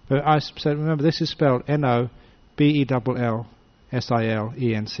silence. But I said, remember, this is spelled Nobelsilence.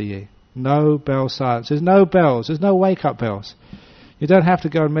 No bell silence. There's no bells. There's no wake-up bells. You don't have to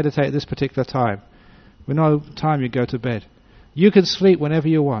go and meditate at this particular time. With no time you go to bed. You can sleep whenever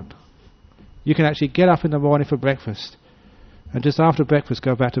you want. You can actually get up in the morning for breakfast. And just after breakfast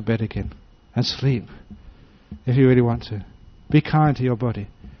go back to bed again. And sleep. If you really want to. Be kind to your body.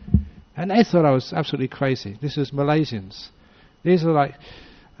 And they thought I was absolutely crazy. This is Malaysians. These are like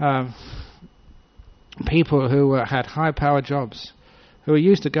people who had high-power jobs, who are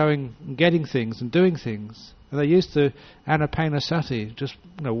used to going and getting things and doing things. And they used to anapanasati, just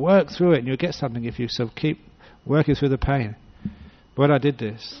work through it, and you'll get something if you sort of keep working through the pain. But when I did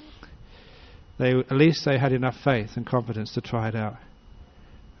this, at least they had enough faith and confidence to try it out.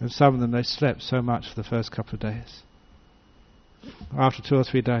 And some of them, they slept so much for the first couple of days. After 2 or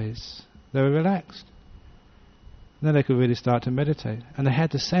 3 days, they were relaxed. And then they could really start to meditate. And they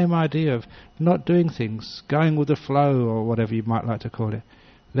had the same idea of not doing things, going with the flow, or whatever you might like to call it.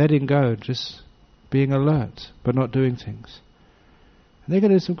 Letting go, just being alert, but not doing things. And they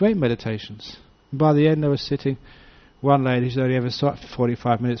got into some great meditations. And by the end, they were sitting. One lady, she's only ever sat for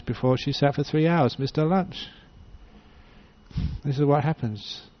 45 minutes before, she sat for 3 hours, missed her lunch. This is what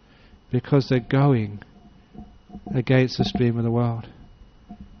happens. Because they're going against the stream of the world.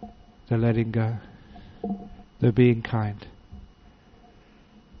 They're letting go. They're being kind.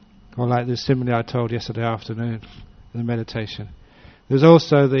 Or like the simile I told yesterday afternoon in the meditation. There's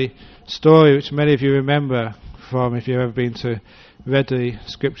also the story which many of you remember from, if you've ever read the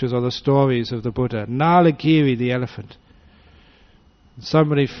scriptures or the stories of the Buddha. Nalagiri the elephant.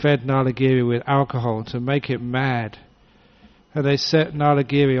 Somebody fed Nalagiri with alcohol to make it mad. And they set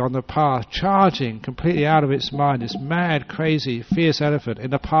Nalagiri on the path, charging completely out of its mind, this mad, crazy, fierce elephant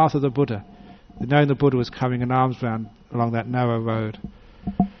in the path of the Buddha. Knowing the Buddha was coming in arms round along that narrow road.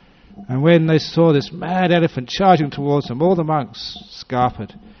 And when they saw this mad elephant charging towards them, all the monks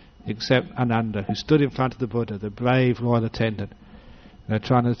scarpered, except Ananda, who stood in front of the Buddha, the brave royal attendant. They're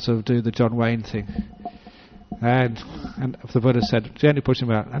trying to sort of do the John Wayne thing. And the Buddha said, gently pushing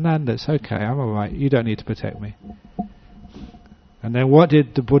him out, Ananda, it's okay, I'm alright, you don't need to protect me. And then what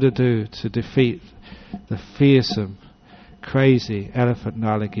did the Buddha do to defeat the fearsome, crazy elephant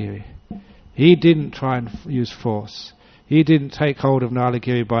Nalagiri? He didn't try and use force. He didn't take hold of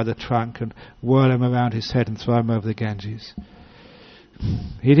Nalagiri by the trunk and whirl him around his head and throw him over the Ganges.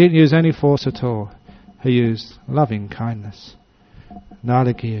 He didn't use any force at all. He used loving kindness.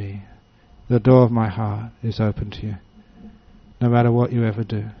 Nalagiri, the door of my heart is open to you. No matter what you ever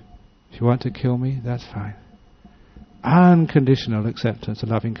do. If you want to kill me, that's fine. Unconditional acceptance and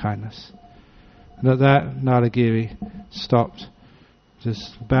loving kindness. And at that, Nalagiri stopped,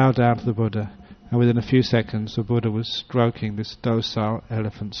 just bowed down to the Buddha, and within a few seconds the Buddha was stroking this docile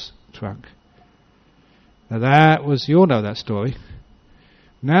elephant's trunk. Now that was, you all know that story.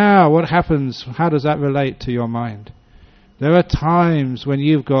 Now what happens, how does that relate to your mind? There are times when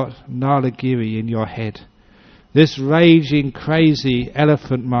you've got Nalagiri in your head, this raging, crazy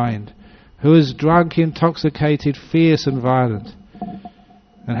elephant mind, who is drunk, intoxicated, fierce and violent.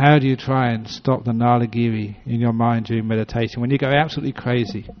 And how do you try and stop the Nalagiri in your mind during meditation when you go absolutely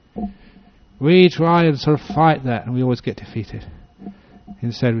crazy? We try and sort of fight that, and we always get defeated.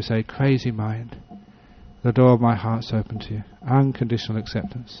 Instead we say, crazy mind, the door of my heart's open to you. Unconditional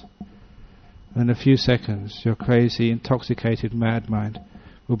acceptance. And in a few seconds, your crazy, intoxicated, mad mind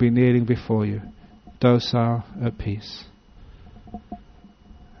will be kneeling before you, docile, at peace.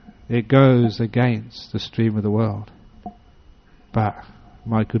 It goes against the stream of the world. But,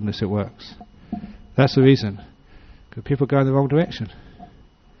 my goodness, it works. That's the reason. Because people go in the wrong direction.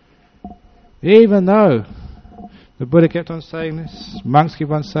 Even though the Buddha kept on saying this, monks keep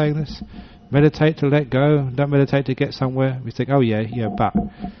on saying this, meditate to let go, don't meditate to get somewhere. We think, oh yeah, but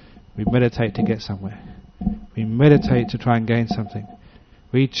we meditate to get somewhere. We meditate to try and gain something.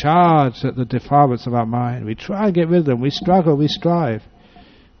 We charge at the defilements of our mind. We try and get rid of them. We struggle, we strive.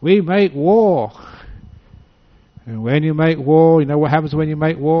 We make war. And when you make war, you know what happens when you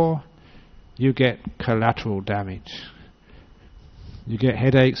make war? You get collateral damage. You get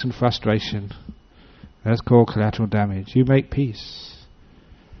headaches and frustration. That's called collateral damage. You make peace.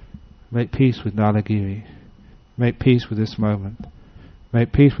 Make peace with Nalagiri. Make peace with this moment.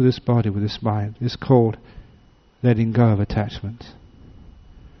 Make peace with this body, with this mind. It's called letting go of attachment.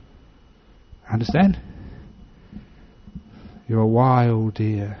 Understand? You're a wild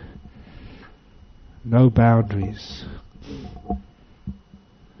deer. No boundaries.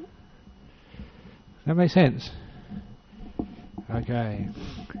 That makes sense? Okay.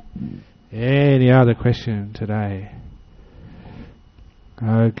 Any other question today?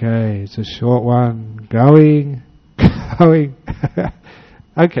 Okay, it's a short one. Going.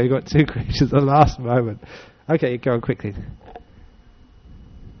 Okay, we've got 2 questions at the last moment. Okay, go on quickly.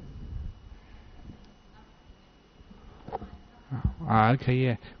 Okay,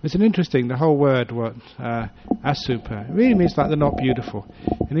 yeah. It's an interesting, the whole word, asupa, it really means like they're not beautiful.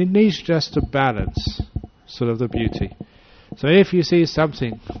 And it needs just to balance sort of the beauty. So if you see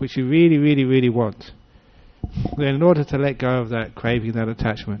something which you really, really, really want, then in order to let go of that craving, that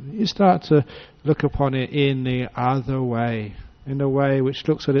attachment, you start to look upon it in the other way. in a way which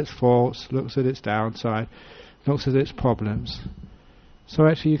looks at its faults, looks at its downside, looks at its problems. So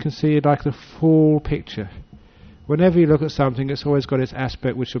actually you can see like the full picture. Whenever you look at something, it's always got its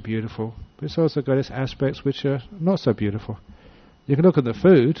aspects which are beautiful, but it's also got its aspects which are not so beautiful. You can look at the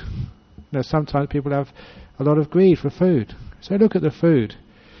food. Sometimes people have a lot of greed for food. So look at the food.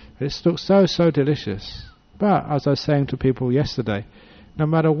 It looks so delicious. But as I was saying to people yesterday, no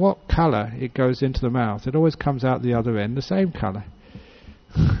matter what colour it goes into the mouth, it always comes out the other end the same colour.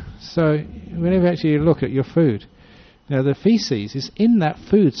 So whenever actually you look at your food, the feces is in that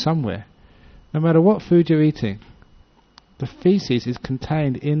food somewhere. No matter what food you're eating, the feces is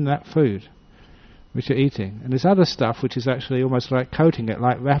contained in that food which you're eating. And there's other stuff which is actually almost like coating it,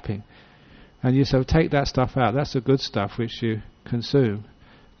 like wrapping. And you sort of take that stuff out. That's the good stuff which you consume,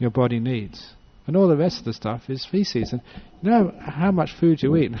 your body needs. And all the rest of the stuff is feces. And you know how much food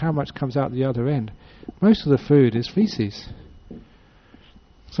you eat and how much comes out the other end. Most of the food is feces.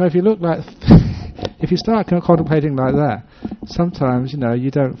 So if you look like, if you start contemplating like that, sometimes,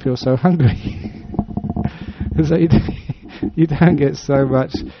 you don't feel so hungry. So you don't get so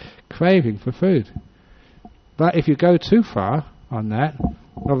much craving for food. But if you go too far on that,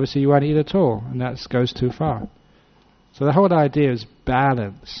 obviously you won't eat at all, and that goes too far. So the whole idea is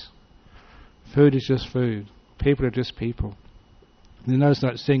balance. Food is just food. People are just people. There's no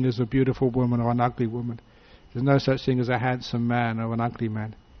such thing as a beautiful woman or an ugly woman. There's no such thing as a handsome man or an ugly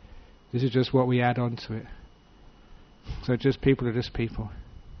man. This is just what we add on to it. So just people are just people.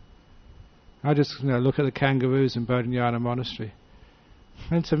 I just look at the kangaroos in Bodhinyana Monastery.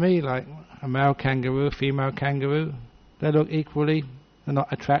 And to me, like a male kangaroo, a female kangaroo, they look equally. They're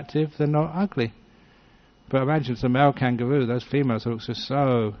not attractive, they're not ugly. But imagine it's a male kangaroo, those females look just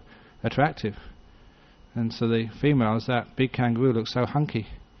so attractive. And so the females, that big kangaroo looks so hunky.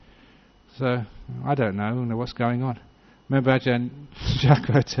 So, I don't know what's going on. Remember Ajahn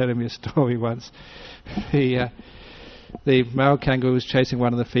Jacko telling me a story once. The male kangaroo was chasing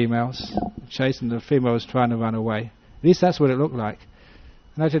one of the females. The female was trying to run away. At least that's what it looked like.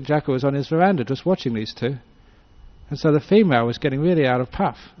 And Ajahn Jacko was on his veranda just watching these two. And so the female was getting really out of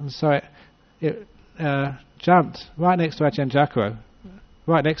puff. And so it jumped right next to Ajahn Jacko,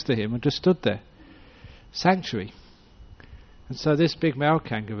 right next to him, and just stood there. Sanctuary. And so this big male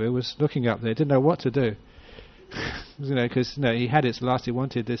kangaroo was looking up there, didn't know what to do. Because he had its last, he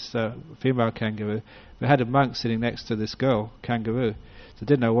wanted this female kangaroo. But had a monk sitting next to this girl, kangaroo, so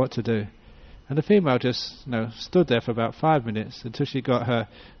didn't know what to do. And the female just stood there for about 5 minutes until she got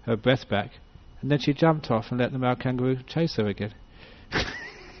her breath back. And then she jumped off and let the male kangaroo chase her again.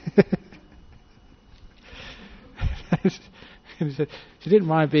 She didn't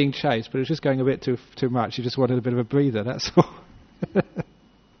mind being chased, but it was just going a bit too much. She just wanted a bit of a breather, that's all.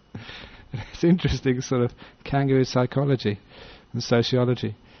 It's interesting sort of kangaroo psychology and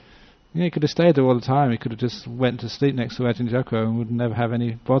sociology. He could have stayed there all the time. He could have just went to sleep next to Ajahn Jacko and would never have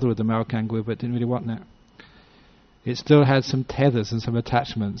any bother with the male kangaroo, but didn't really want that. It still had some tethers and some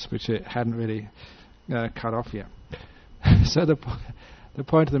attachments which it hadn't really cut off yet. So the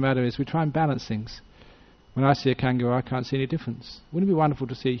point of the matter is we try and balance things. When I see a kangaroo, I can't see any difference. Wouldn't it be wonderful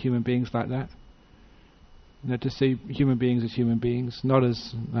to see human beings like that? To see human beings as human beings, not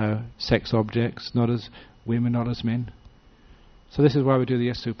as sex objects, not as women, not as men. So this is why we do the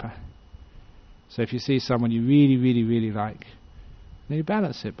Yasupa. So if you see someone you really, really, really like, then you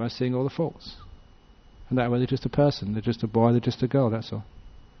balance it by seeing all the faults. And that way they're just a person, they're just a boy, they're just a girl, that's all.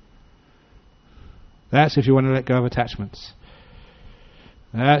 That's if you want to let go of attachments.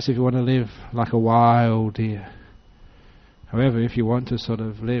 That's if you want to live like a wild deer. However, if you want to sort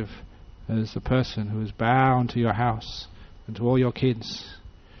of live as a person who is bound to your house and to all your kids,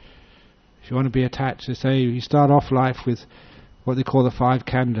 if you want to be attached, they say you start off life with what they call the 5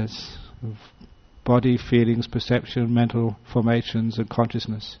 khandhas of body, feelings, perception, mental formations and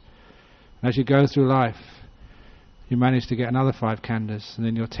consciousness. And as you go through life, you manage to get another 5 khandhas, and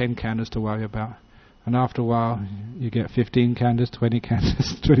then you're 10 khandhas to worry about. And after a while, you get 15 khandhas, 20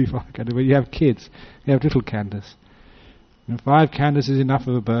 khandhas, 25 khandhas. When you have kids, you have little khandhas. And 5 khandhas is enough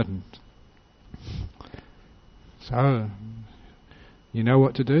of a burden. So, you know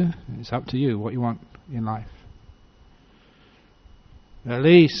what to do. It's up to you, what you want in life. At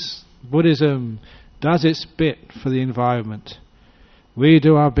least Buddhism does its bit for the environment. We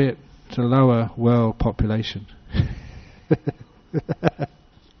do our bit to lower world population.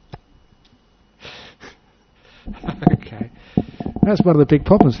 Okay. That's one of the big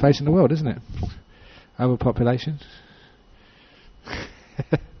problems facing the world, isn't it? Overpopulation.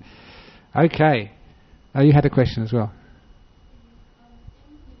 Okay. Oh, you had a question as well.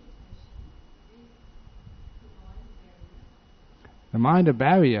 The mind a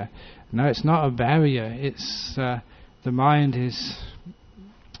barrier? No, it's not a barrier. It's the mind is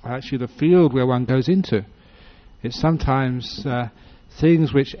actually the field where one goes into. It's sometimes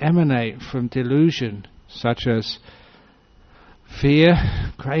things which emanate from delusion, such as fear,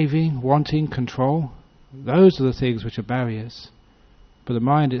 craving, wanting, control. Those are the things which are barriers. But the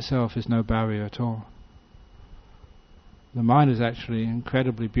mind itself is no barrier at all. The mind is actually an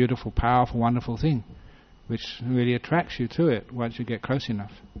incredibly beautiful, powerful, wonderful thing, which really attracts you to it once you get close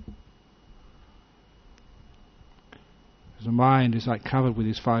enough. Because the mind is like covered with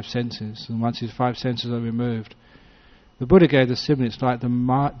his five senses, and once his five senses are removed, the Buddha gave the simile, it's like the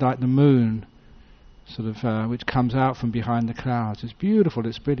moon, sort of, which comes out from behind the clouds. It's beautiful,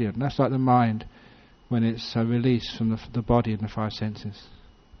 it's brilliant. And that's like the mind when it's released from the body and the five senses.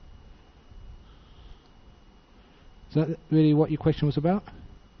 Is that really what your question was about?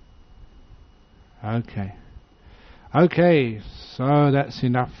 Okay. Okay, so that's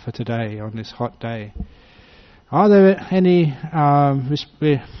enough for today on this hot day. Are there any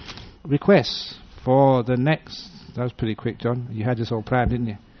requests for the next... That was pretty quick, John. You had this all planned, didn't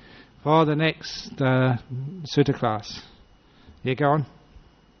you? For the next Sutta class. Yeah, go on.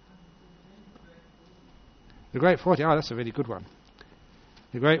 The Great 40. Oh, that's a really good one.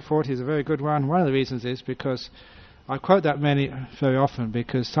 The Great 40 is a very good one. One of the reasons is because I quote that very often,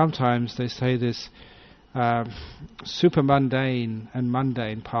 because sometimes they say this super mundane and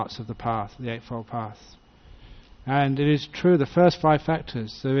mundane parts of the path, the Eightfold Path. And it is true, the first five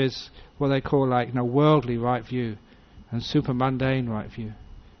factors, there is what they call worldly right view and super mundane right view.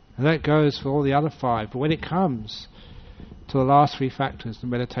 And that goes for all the other five. But when it comes to the last three factors, the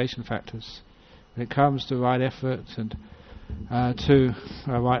meditation factors, when it comes to right effort and to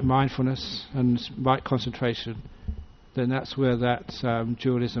right mindfulness and right concentration, then that's where that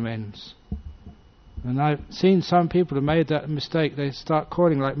dualism ends. And I've seen some people who made that mistake. They start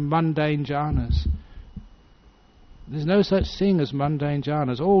calling mundane jhanas. There's no such thing as mundane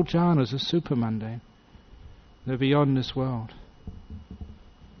jhanas. All jhanas are super mundane. They're beyond this world.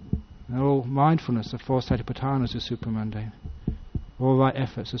 And all mindfulness, the four satipatthanas, are super mundane. All right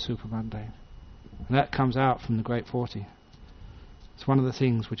efforts are super mundane. And that comes out from the Great 40. It's one of the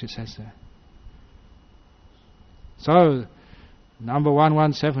things which it says there. So, number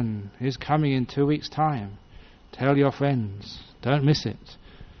 117 is coming in 2 weeks' time. Tell your friends. Don't miss it.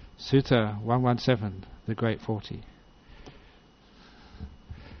 Sutta 117, the Great 40.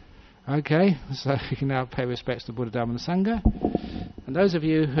 Okay, so you can now pay respects to Buddha, Dhamma and Sangha. And those of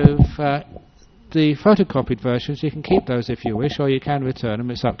you who've the photocopied versions, you can keep those if you wish, or you can return them,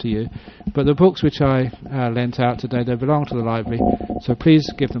 it's up to you. But the books which I lent out today, they belong to the library, so please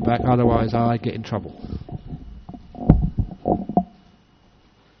give them back, otherwise I get in trouble.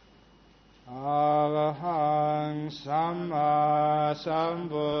 Arahang Samma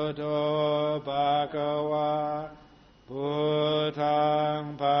Sambuddho Bhagava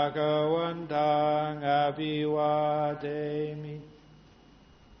Buddhaṃ Bhagavantaṃ Abhivademi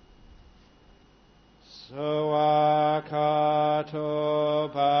Sawakato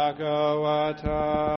Bhagavata